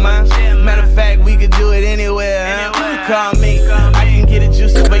chair, man. Matter of fact, we could do it anywhere, huh? Call me, I can get it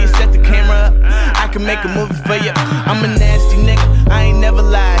juicy where you set the camera up. I can make a movie for you, I'm a nasty nigga, I ain't never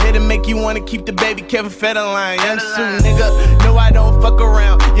lie. Here to make you wanna keep the baby Kevin Federline. Young Sue, nigga, no I don't fuck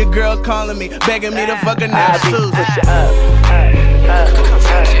around. Your girl calling me, begging me to fuck her now, Sue. Push it up,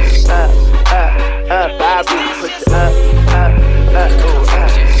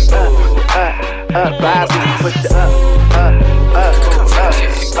 push it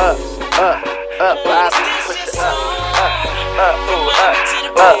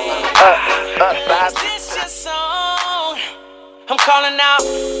I'm calling out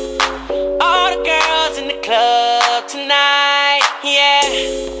all the girls in the club tonight, yeah.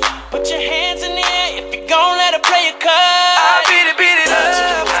 Put your hands in the air if you gon' let her play your card. I beat it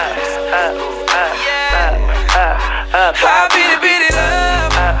up, yeah. I beat it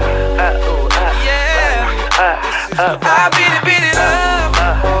up, yeah. I beat it up,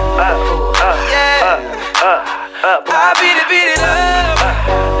 yeah. I beat it up,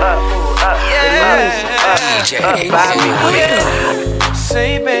 yeah.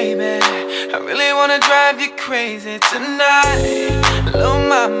 Say, baby, I really wanna drive you crazy tonight. Little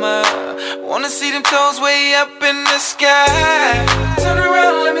mama, wanna see them toes way up in the sky. Turn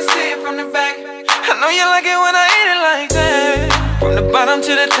around, let me see it from the back. I know you like it when I eat it like that. From the bottom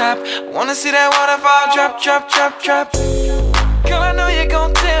to the top, wanna see that waterfall drop, drop, drop, drop. Girl, I know you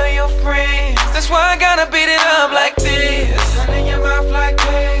gon' tell your friends. That's why I gotta beat it up like this. Run in your mouth like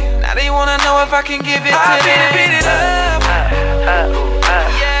that. Now they wanna know if I can give it to them. I beat it up,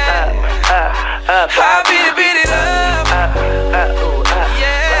 yeah. I beat it up,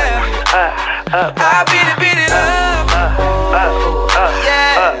 yeah. I beat it up, yeah.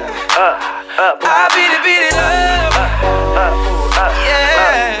 I beat it up.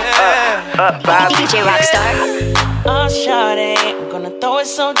 DJ Rockstar. Oh, shawty, I'm gonna throw it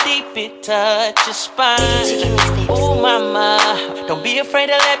so deep it touch your spine. Ooh, mama, don't be afraid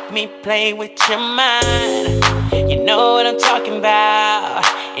to let me play with your mind. You know what I'm talking about.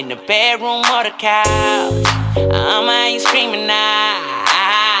 In the bedroom or the couch, I'ma have you screaming out.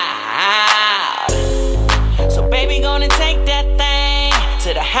 So baby, gonna take that thing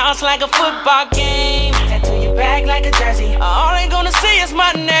to the house like a football game. Tattoo your back like a jersey. All they gonna see is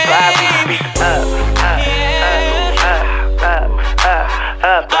my name. Yeah. I beat it up. Yeah.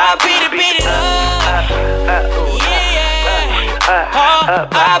 I beat it up.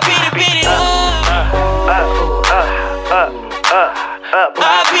 I beat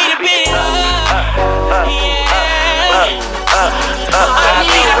it up. Yeah. I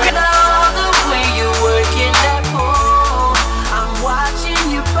need to know the way you working that pole. I'm watching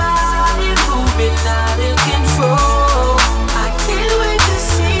your body moving out of control. I can't wait to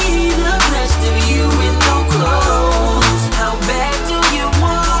see the rest of you with no clothes. How bad do you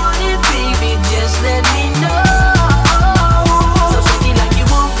want it, baby? Just let me know. So shake it like you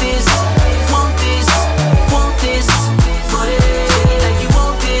want this, want this, want this, want it. Shake it like you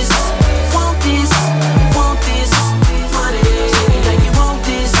want this, want this, want this, want it. Shake it like you want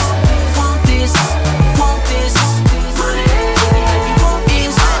this, want this, want this, want it. Shake it like you want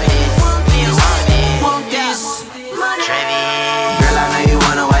this, want this, want this, want it. Girl, I know you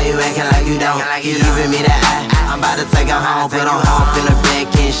wanna, why you acting like you don't? You giving me that eye. I'm about to take her home, put on home, in the bed,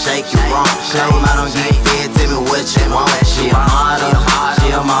 can't shake you wrong. Show I don't get fed, tell me what you want. She a model, she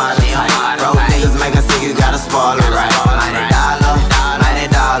a model type. Broke niggas make her sick, you gotta spoil her right. $90,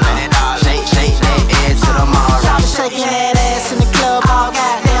 shake, shake that ass to the mall. I'm shaking that ass in the club all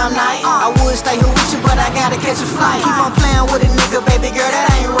goddamn night. I would stay here with you, but I gotta catch a flight. Keep on playing with a nigga, baby girl,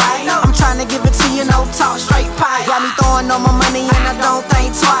 that ain't right. I'm trying to give it to you, no talk, straight pipe. Got me throwing all my money and I don't think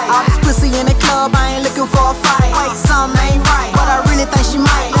twice. All this pussy in the club, I ain't looking for a fight. Wait, something ain't right, but I really think she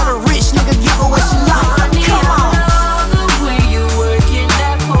might. Let a rich nigga give her what she like. Come on. The way you working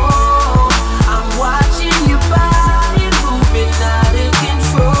that pole, I'm watching your body moving out of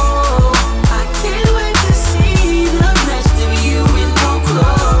control. I can't wait to see the rest of you with no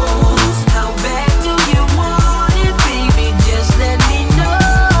clothes. How bad do you want it, baby? Just let me know.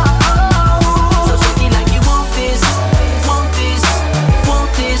 So shake it like you want this, want this,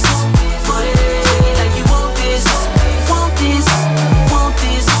 want this, want it. Shake it like you want this, want this, want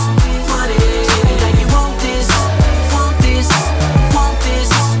this, want it. Shake it like you want this, want this, want this,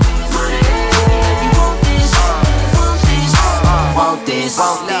 want it. Shake it like you want this, want this,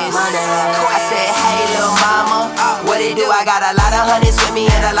 Want this, money. I said, hey, little mama, what it do? I got a lot of honeys with me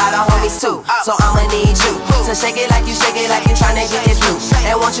and a lot of homies too. So I'ma need you to shake it like you tryna get it through.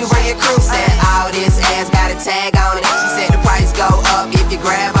 And won't you bring your crew? Said all this ass got a tag on it. She said the price go up if you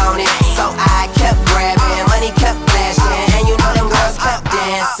grab on it. So I kept grabbing, money kept flashing, and you know them girls kept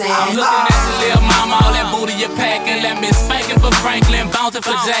dancing. I'm looking at the little mama, all that booty you're packing. Let me spank it for Franklin, bouncing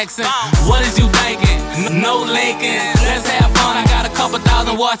for Jackson. What is you thinking? No Lincoln. Let's have fun. I got a couple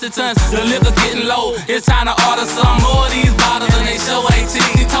thousand Washingtons. The liquor getting low. It's time to order some more of these bottles, and they show 18.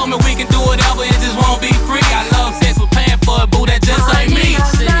 She told me we can do whatever, it just won't be free. I love sex, but paying for it, boo, that just ain't me.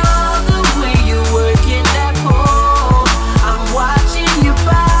 Shit. the way you working that pole, I'm watching your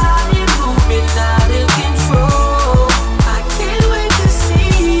body moving out of control. I can't wait to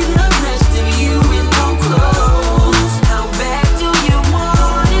see the rest of you with no clothes. How bad do you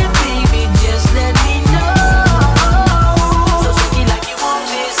want it, baby? Just let me know. So shake it like you want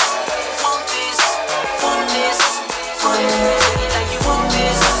this, want this, want this, want it. Shake it like you want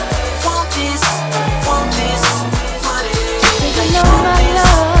this, want this, want this, want it. Shake it like you want this.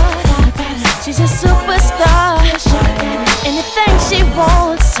 She's a superstar. Anything she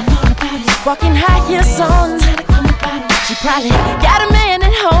wants. Walking high heels on. She probably got a man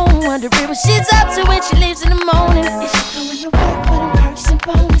at home, wondering what she's up to when she leaves in the morning. Is she going to work for them perks and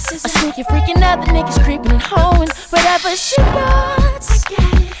bonuses? Or sneaking, freaking other niggas creeping and hoeing. Whatever she wants,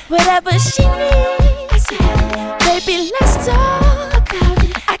 whatever she needs, baby, let's talk.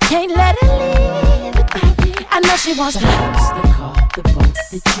 I can't let her leave. I know she wants the house, the car, the boat,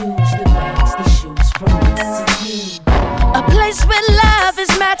 the jewels, the bags, the shoes, from me to you. A place where love is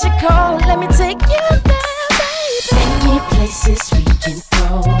magical. Let me take you there, baby. Many places we can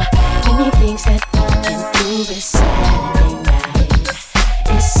go, many things that we can do. It's Saturday night,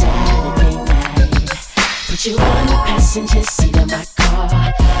 it's Saturday night. Put you on the passenger seat of my car.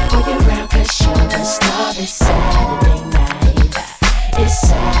 Roll you around 'cause you're a star. It's Saturday night, it's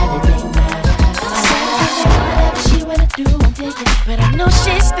Saturday night. Whatever she wanna do, I'm digging. But I know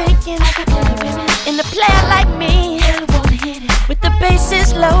she's thinking, in a player like me, with the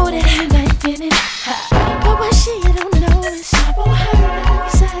bases loaded.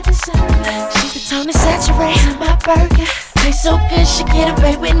 burger. Tastes so good, she get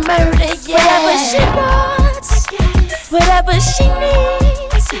away with murder, yeah. Whatever she wants, whatever she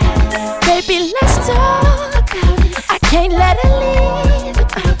needs, baby, let's talk. I can't let her leave.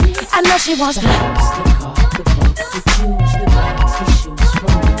 I know she wants the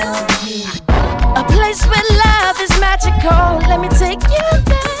a place where love is magical. Let me take you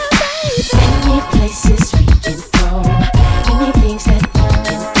there, baby. Any places we can go, any things that we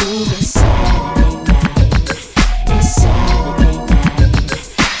can do. It's Saturday night, it's Saturday night.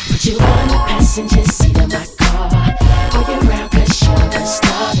 Put you on the passenger seat of my car. Pull you around 'cause you're a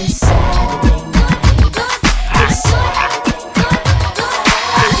star. It's Saturday night, it's Saturday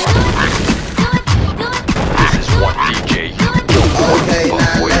This is one DJ. Okay,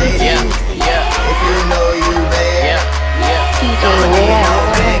 now ladies, if you know you bad, don't need no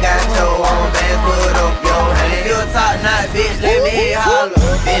man, got your own bands, put up your hand. If you a top notch bitch, let me hear you holler.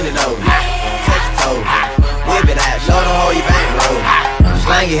 Bend it over, touch your toe, whip it out, show them how you bankroll.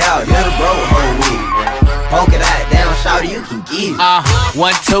 Slang it out, you're the bro, whole week. Poke it out, down, shout you can get it.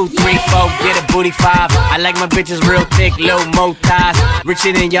 1, 2, 3, 4, get a booty 5. I like my bitches real thick, low mo ties.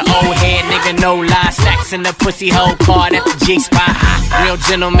 Richer than your old head, nigga, no lies. Stacks in the pussy hole card at the G-spot. Real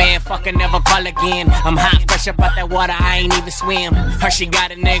gentleman, fucking never call again. I'm hot, fresh up out that water, I ain't even swim. Her she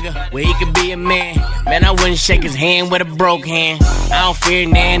got a nigga where he could be a man. Man, I wouldn't shake his hand with a broke hand. I don't fear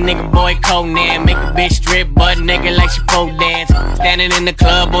nan, nigga, boy, Conan. Make a bitch strip, butt nigga like she pole dance. Standing in the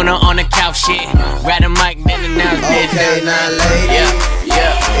club on the couch, shit. Grab the mic, then announce this. Okay, now ladies,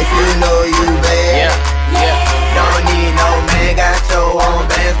 if you know you bad, don't need no man, got your own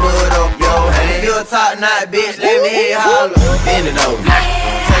bands, put up your hand. If you a top notch bitch, let me hear you holler. Bend it over, touch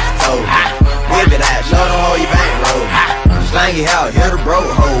your toe, whip it out, show them how you bankroll. Slang it out, you're the bro,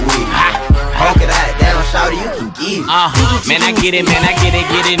 whole week. Poke it out, down, shout you can get it. Man, I get it,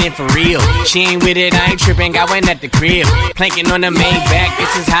 get it in for real. She ain't with it, I ain't tripping, got one at the crib. Planking on the main back,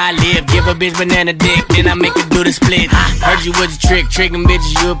 this is how I live. Give a bitch banana dick, then I make her do the split. Heard you was a trick, tricking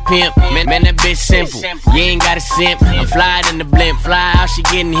bitches, you a pimp. Man, that bitch simple, you ain't got a simp. I'm fly in the blimp, fly out, she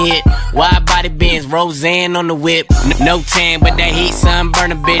getting hit. Wide body bends, Roseanne on the whip. No tan, but that heat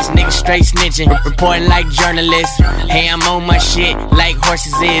sunburn a bitch. Nigga straight snitching, reporting like journalists. Hey, I'm on my shit, like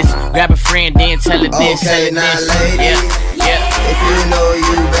horses is. Grab a friend, then tell her this. Okay, now ladies, if you know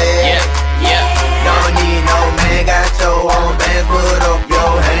you bad, don't need no man, got your own bands, put up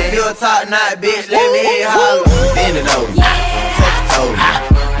your hand. If you a top notch bitch, let me hear you holler. Bend it over, touch your toe,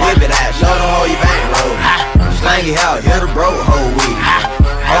 whip it out, show them how you bankroll. Slang it out, you're the bro, whole week.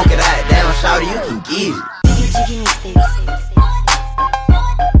 Poke it out, down, shout you can get it.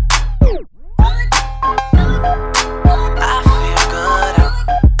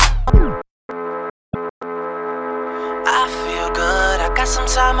 Some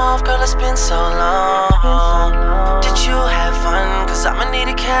time off, girl, it's been so long. Did you have fun? Cause I'ma need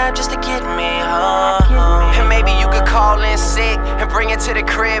a cab just to get me home. And maybe you could call in sick and bring it to the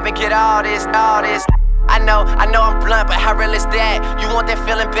crib and get all this. I know I'm blunt, but how real is that? You want that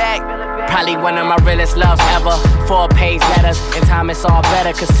feeling back? Probably one of my realest loves ever. 4-page letters, and time it's all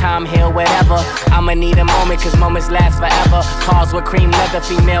better, cause time heal whatever. I'ma need a moment, cause moments last forever. Cars with cream leather,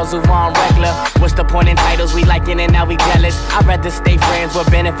 females who on regular. What's the point in titles? We liking it, now we jealous. I'd rather stay friends with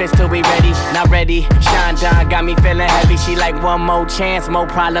benefits till we ready. Not ready. Sean Don got me feeling heavy. She like one more chance, more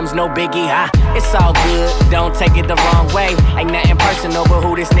problems, no biggie. It's all good, don't take it the wrong way. Ain't nothing personal, but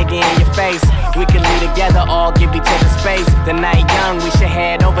who this nigga in your face? We can lead together, all give each other space. The night young, we should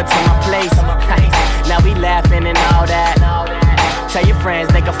head over to my place. Now we laughing and all that. Tell your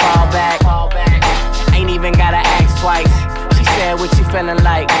friends they can fall back. Ain't even gotta ask twice. She said what you feeling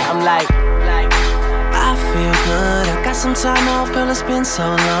like. I'm like, I feel good, I got some time off, girl, it's been so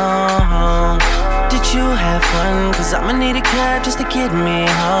long. Did you have fun? Cause I'ma need a cab just to get me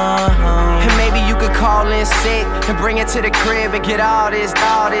home. And maybe you could call in sick and bring it to the crib and get all this.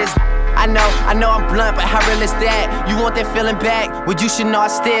 I know I'm blunt, but how real is that? You want that feeling back? Well, you should know I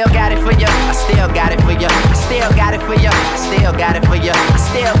still got it for you. I still got it for you. I still got it for you. I still got it for you. I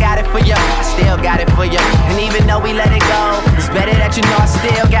still got it for you. I still got it for you. And even though we let it go, it's better that you know I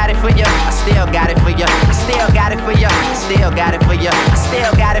still got it for you. I still got it for you. I still got it for you. I still got it for you. I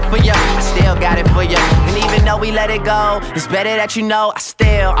still got it for you. I still got it for you. And even though we let it go, it's better that you know I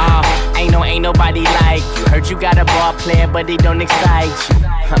still. Ain't nobody like you. Heard you got a ball player, but they don't excite you.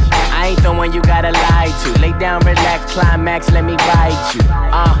 I ain't the one you gotta lie to. Lay down, relax, climax, let me bite you.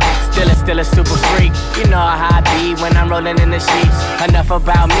 Still a super freak. You know how I be when I'm rolling in the sheets. Enough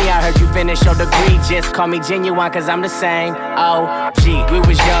about me, I heard you finish your degree. Just call me genuine, cause I'm the same. Oh, gee, we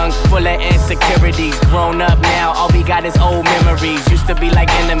was young, full of insecurities. Grown up now, all we got is old memories. Used to be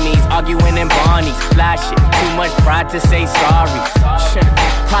like enemies, arguing in Barney's. Fly shit, too much pride to say sorry.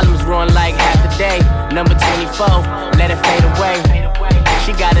 Problems ruin like half the day. Number 24, let it fade away.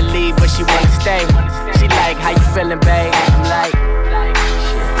 She gotta leave, but she wanna stay. She like, how you feeling, babe? I'm like,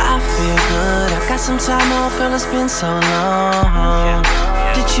 I feel good, I got some time off, girl, it's been so long.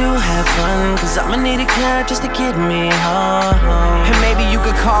 Did you have fun? Cause I'ma need a cab just to get me home. And maybe you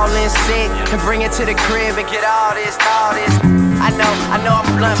could call in sick and bring it to the crib and get all this. I know I'm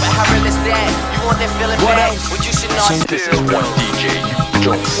blunt, but how real is that? You want that feeling back? What you should know. So this is one DJ you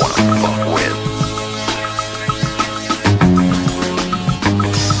don't wanna fuck with.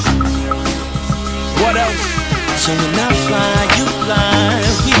 What else? So when I fly, you fly,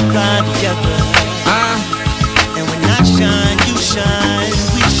 we fly together. And when I shine, you shine,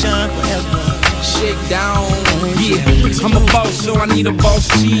 we shine forever. Shake down, yeah. I'm a boss, so I need a boss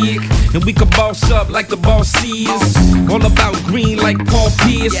chick. And we can boss up like the boss is. All about green like Paul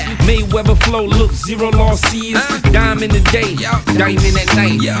Pierce. Mayweather flow, look, zero losses. Diamond in the day, diamond at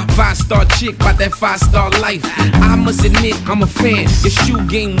night. 5-star chick, bout that 5-star life. I must admit, I'm a fan. Your shoe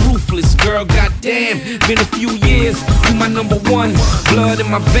game ruthless, girl, goddamn. Been a few years, you my number one. Blood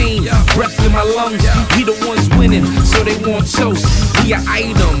in my vein, breath in my lungs. We the ones winning, so they want toast. We an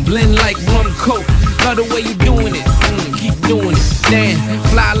item, blend like rum coke. Love the way you doing it, keep doing it. Damn,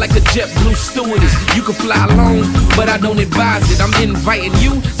 fly like a JetBlue stewardess. You can fly alone, but I don't advise it. I'm inviting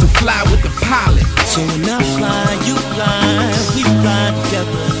you to fly with the pilot. So when I fly, you fly, we fly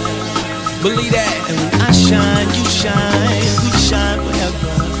together. Believe that. And when I shine, you shine, we shine forever.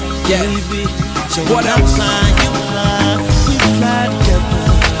 Baby, so what when else? I fly, you fly, we fly together.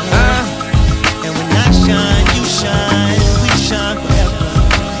 And when I shine, you shine, we shine forever.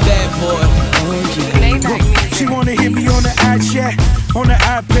 Bad boy. She wanna hit me on the iChat, on the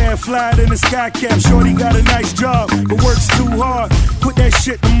iPad, fly it in the sky cap. Shorty got a nice job, but works too hard. Put that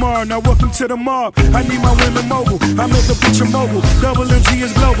shit tomorrow, now welcome to the mob. I need my women mobile, I make a picture mobile. Double MG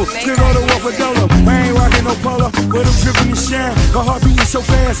is global, still go to war for Dolo. I ain't rocking no polo, but I'm dripping and shine. My heart beating so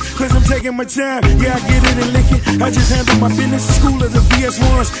fast, cause I'm taking my time. Yeah, I get it and lick it, I just handle my business. School of the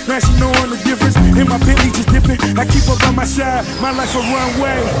BS1s, now she knowin' the difference. In my Bentley just dipping, I keep her by my side. My life a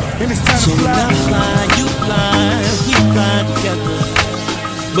runway, and it's time so to fly. When I fly, you fly, we fly together.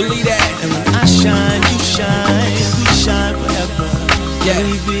 Believe that. And when I shine, you shine, we shine forever.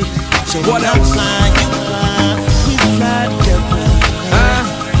 Baby, so what when else? I fly, you fly, we fly together.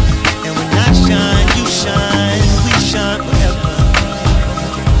 And when I shine, you shine, we shine forever.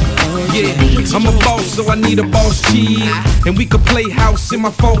 Yeah, I'm a boss, so I need a boss chick. And we could play house in my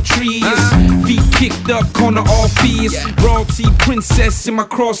fall trees. Feet kicked up, corner all fears. Royalty princess in my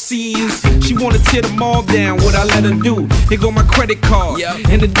crossies. She wanna tear them all down, what I let her do. Here go my credit card,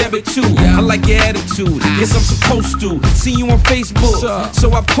 and the debit too. I like your attitude, yes I'm supposed to. See you on Facebook,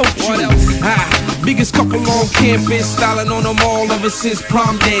 so I post you. Biggest couple on campus, styling on them all ever since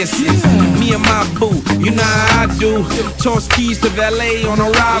prom dances. Me and my boo, you know how I do. Toss keys to valet on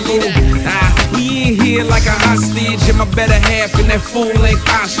arrival. We in here like a hostage, and my better half in that full-length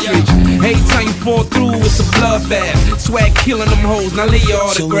ostrich. Every time you fall through, it's a bloodbath. Swag killing them hoes, now lay your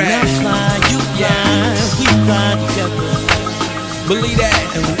autograph. So when I fly, you fly, we fly together. Believe that.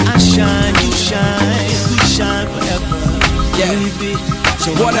 And when I shine, you shine, we shine forever. Baby,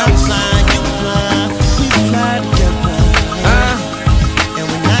 so what when else? I fly, you fly, we fly together. And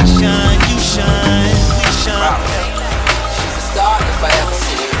when I shine, you shine, we shine forever. She's a star if I ever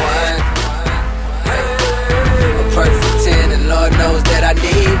see one. A perfect 10 and Lord knows that I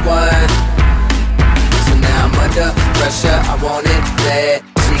need one. So now I'm under pressure, I want it bad.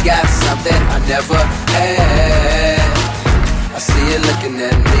 She got something I never had. I see her looking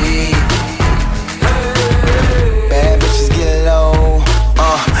at me. Bad bitches get low,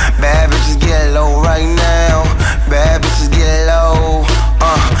 bad bitches get low right now. Bad bitches get low,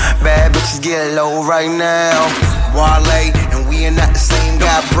 bad bitches get low right now. Wale and we ain't not the same.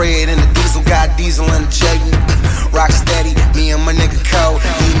 Got bread in the diesel, got diesel in the J. Rock steady, me and my nigga Cole.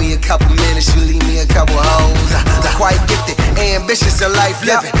 Leave me a couple minutes, you leave me a couple hoes. Quite gifted, ambitious in life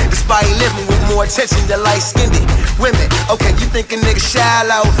living. Despite living with more attention than light-skinned women. Okay, you think a nigga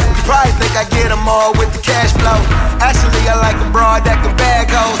shallow. You probably think I get them all with the cash flow. Actually, I like a broad that can bag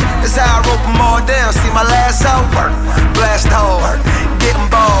hoes. That's how I rope them all down. See my lasso? Work, blast hole, get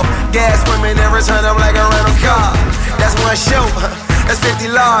involved. Gas women and return them like a rental car. That's one show. That's 50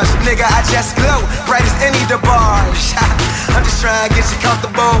 large, nigga, I just glow. Bright as any DeBarge. I'm just trying to get you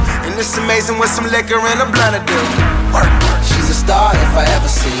comfortable. And it's amazing what some liquor and a blunt will do. She's a star if I ever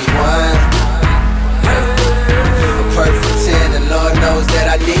see one. A perfect 10 and Lord knows that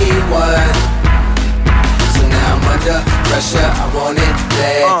I need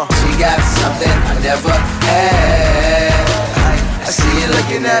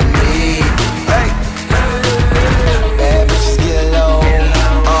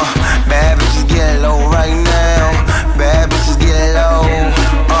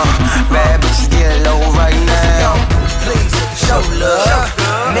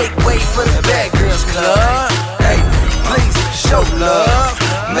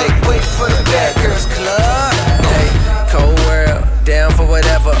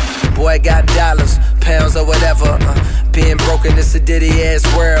smoking, this a ditty ass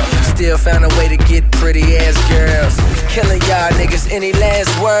world. Still found a way to get pretty ass girls. Killing y'all niggas, any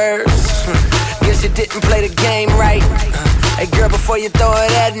last words? Guess you didn't play the game right. Hey girl, before you throw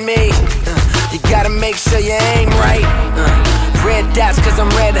it at me, you gotta make sure you aim right. Red dots cause I'm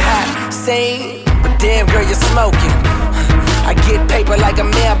red hot. Same, but damn girl, you're smoking. I get paper like a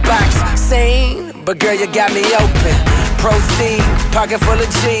mailbox. Same, but girl, you got me open. Proceed, pocket full of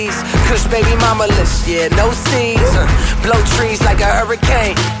G's. Kush baby mama list, yeah, no C's. Blow trees like a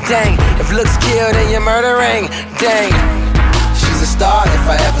hurricane. Dang, if looks kill, then you're murdering. Dang, she's a star if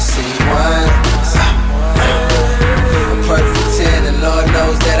I ever see one. A perfect 10 and Lord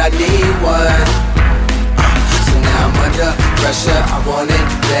knows that I need one. So now I'm under pressure, I want it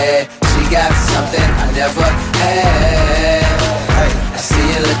bad. She got something I never had. I see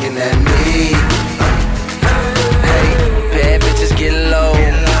you looking at me. Bad bitches get low.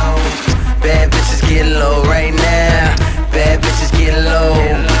 Bad bitches get low right now. Bad bitches get low.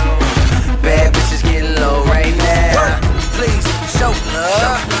 Bad bitches get low right now. Please show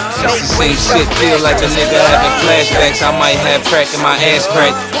love. It's the same shit, feel like a nigga having flashbacks. I might have crack in my ass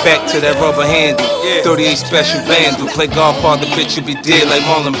crack. Back to that rubber handle. 38 special vandal. Play Godfather, bitch, you be dead like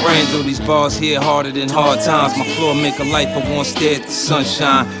Marlon Brando. These bars here harder than hard times. My floor make a life of one stare at the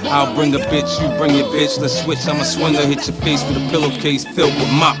sunshine. I'll bring a bitch, you bring your bitch. Let's switch, I'm a swinger. Hit your face with a pillowcase filled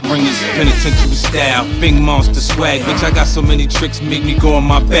with mop ringers. Penitentiary style, big monster swag. Bitch, I got so many tricks, make me go in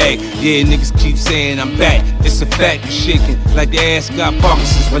my bag. Yeah, niggas keep saying I'm back. It's a fact, you shaking like the ass got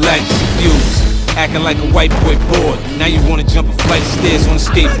Parkinson's. Relax, confused. Acting like a white boy bored. Now you wanna jump a flight of stairs on a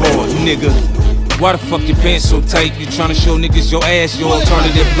skateboard, nigga. Why the fuck your pants so tight? You tryna show niggas your ass, your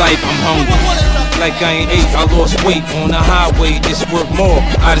alternative life. I'm hungry. Like I ain't ate, I lost weight on the highway. It's worth more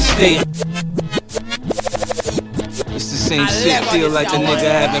out of state. It's the same shit, feel like a nigga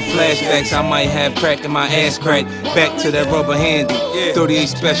having flashbacks. I might have crack in my ass crack. Back to that rubber handle. 38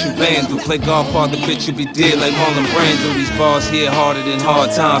 special vandal. Play Godfather, bitch, you be dead like Marlon Brando. These bars here harder than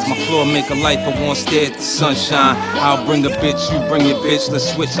hard times. My floor make a life of one stare at the sunshine. I'll bring a bitch, you bring your bitch.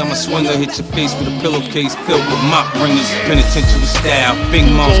 Let's switch, I'm a swinger. Hit your face with a pillowcase filled with mop ringers. Penitentiary style, big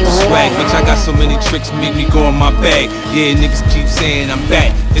monster swag. Bitch, I got so many tricks, make me go in my bag. Yeah, niggas keep saying I'm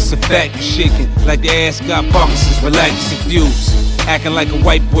back. It's a fact, you shaking like the ass got Parkinson's. Relax, confused. Acting like a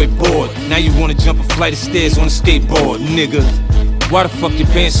white boy bored. Now you wanna jump a flight of stairs on a skateboard, nigga. Why the fuck your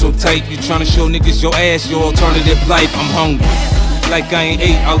pants so tight? You tryna show niggas your ass, your alternative life. I'm hungry. Like I ain't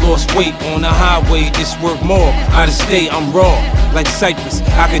ate, I lost weight on the highway. It's worth more. Out of state, I'm raw. Like Cypress,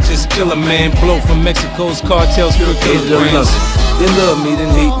 I could just kill a man. Blow from Mexico's cartels for kilograms. They love me,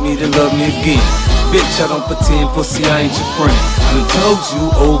 then hate me, then love me again. Bitch, I don't pretend, pussy, I ain't your friend. I done told you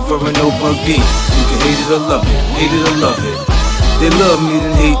over and over again. You can hate it or love it, hate it or love it. They love me,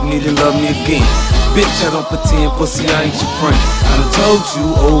 then hate me, then love me again. Bitch, I don't pretend, pussy, I ain't your friend. I done told you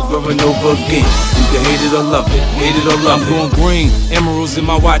over and over again. You can hate it or love it, hate it or love it. I'm going green, emeralds in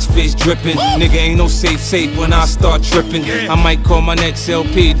my watch face dripping. Nigga ain't no safe when I start tripping. I might call my next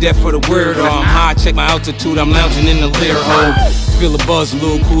LP, death for the word. Or I'm high, check my altitude, I'm lounging in the Lear hole. Feel a buzz, a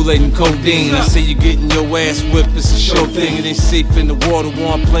little Kool-Aid and codeine. I say you getting your ass whipped, it's a sure thing. It ain't safe in the water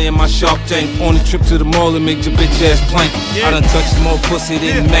while I'm playing my Shark Tank. On the trip to the mall and make your bitch ass plank. I done touched more pussy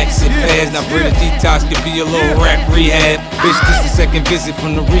than Max and Paz. Now bring a detox, could be a little rap rehab. Bitch, this the second visit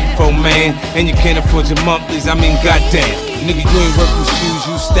from the repo, man. And you can't afford your monthlies, I mean goddamn. Nigga, you ain't working shoes,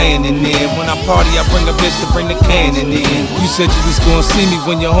 you standing in. When I party, I bring a bitch to bring the cannon in. You said you was gonna see me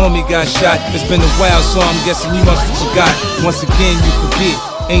when your homie got shot. It's been a while, so I'm guessing you must have forgot. Once again, you forget.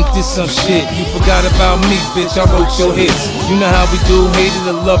 Ain't this some shit? You forgot about me, bitch, I wrote your hits. You know how we do, hate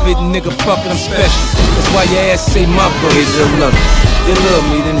it or love it, nigga, fucking I'm special. That's why your ass say my verse. Hate it or love it. They love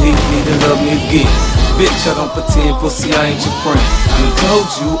me, then hate me, then love me again. Bitch, I don't pretend, pussy, I ain't your friend. I done told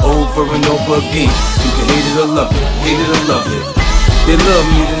you over and over again. You can hate it or love it, hate it or love it. They love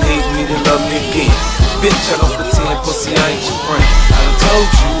me, then hate me, then love me again. Bitch, I don't pretend, pussy, I ain't your friend. I done told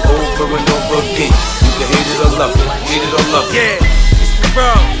you over and over again. You can hate it or love it, hate it or love it. Yeah, it's the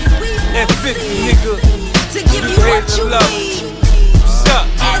wrong. That 50, nigga. To give you what you need. What's up?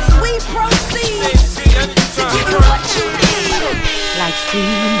 As we proceed. To give you what you need. Like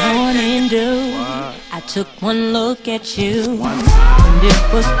sweet morning dew, I took one look at you, and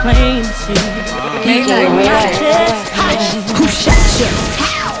it was plain to see. Who shot you?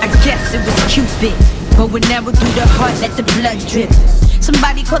 I guess it was Cupid, but would never through the heart let the blood drip.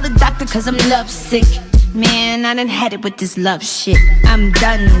 Somebody call the doctor cause I'm lovesick. Man, I done had it with this love shit. I'm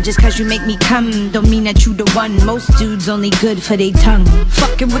done, just cause you make me come don't mean that you the one. Most dudes only good for they tongue.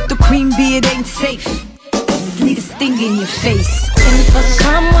 Fucking with the queen bee, it ain't safe. Leave a sting in your face. And for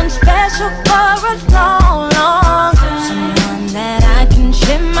someone special for a long, long time. Someone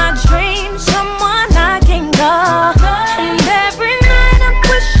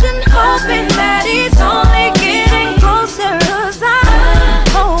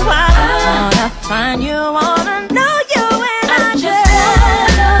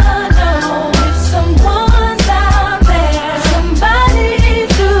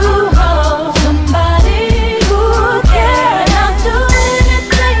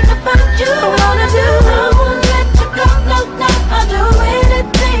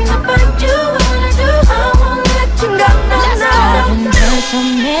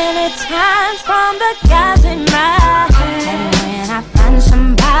many times from the guys in my head. And when I find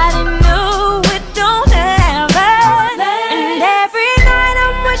somebody new, it don't ever. And every night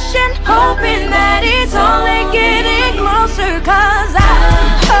I'm wishing, hoping that it's only getting closer. Cause I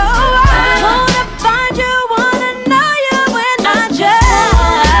wanna find you, wanna know you, and I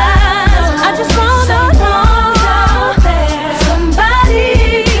just wanna know there's somebody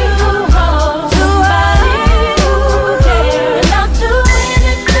you hold, somebody you care, and I'll do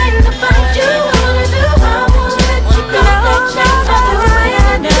anything to find you. Wanna do, I wanna let you know that I'll do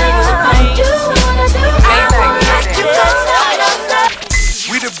anything to find you. Wanna do, I wanna let you know.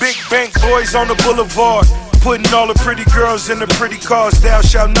 We the big bank boys on the boulevard, putting all the pretty girls in the pretty cars. Thou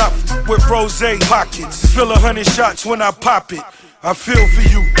shalt not with rose pockets. Fill 100 shots when I pop it. I feel for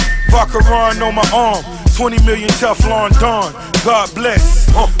you. Vacaron on my arm, 20 million Teflon Dawn. God bless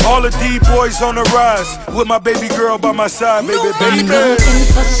all the D-boys on the rise, with my baby girl by my side, baby, baby. I'm looking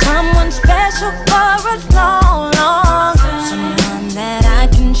for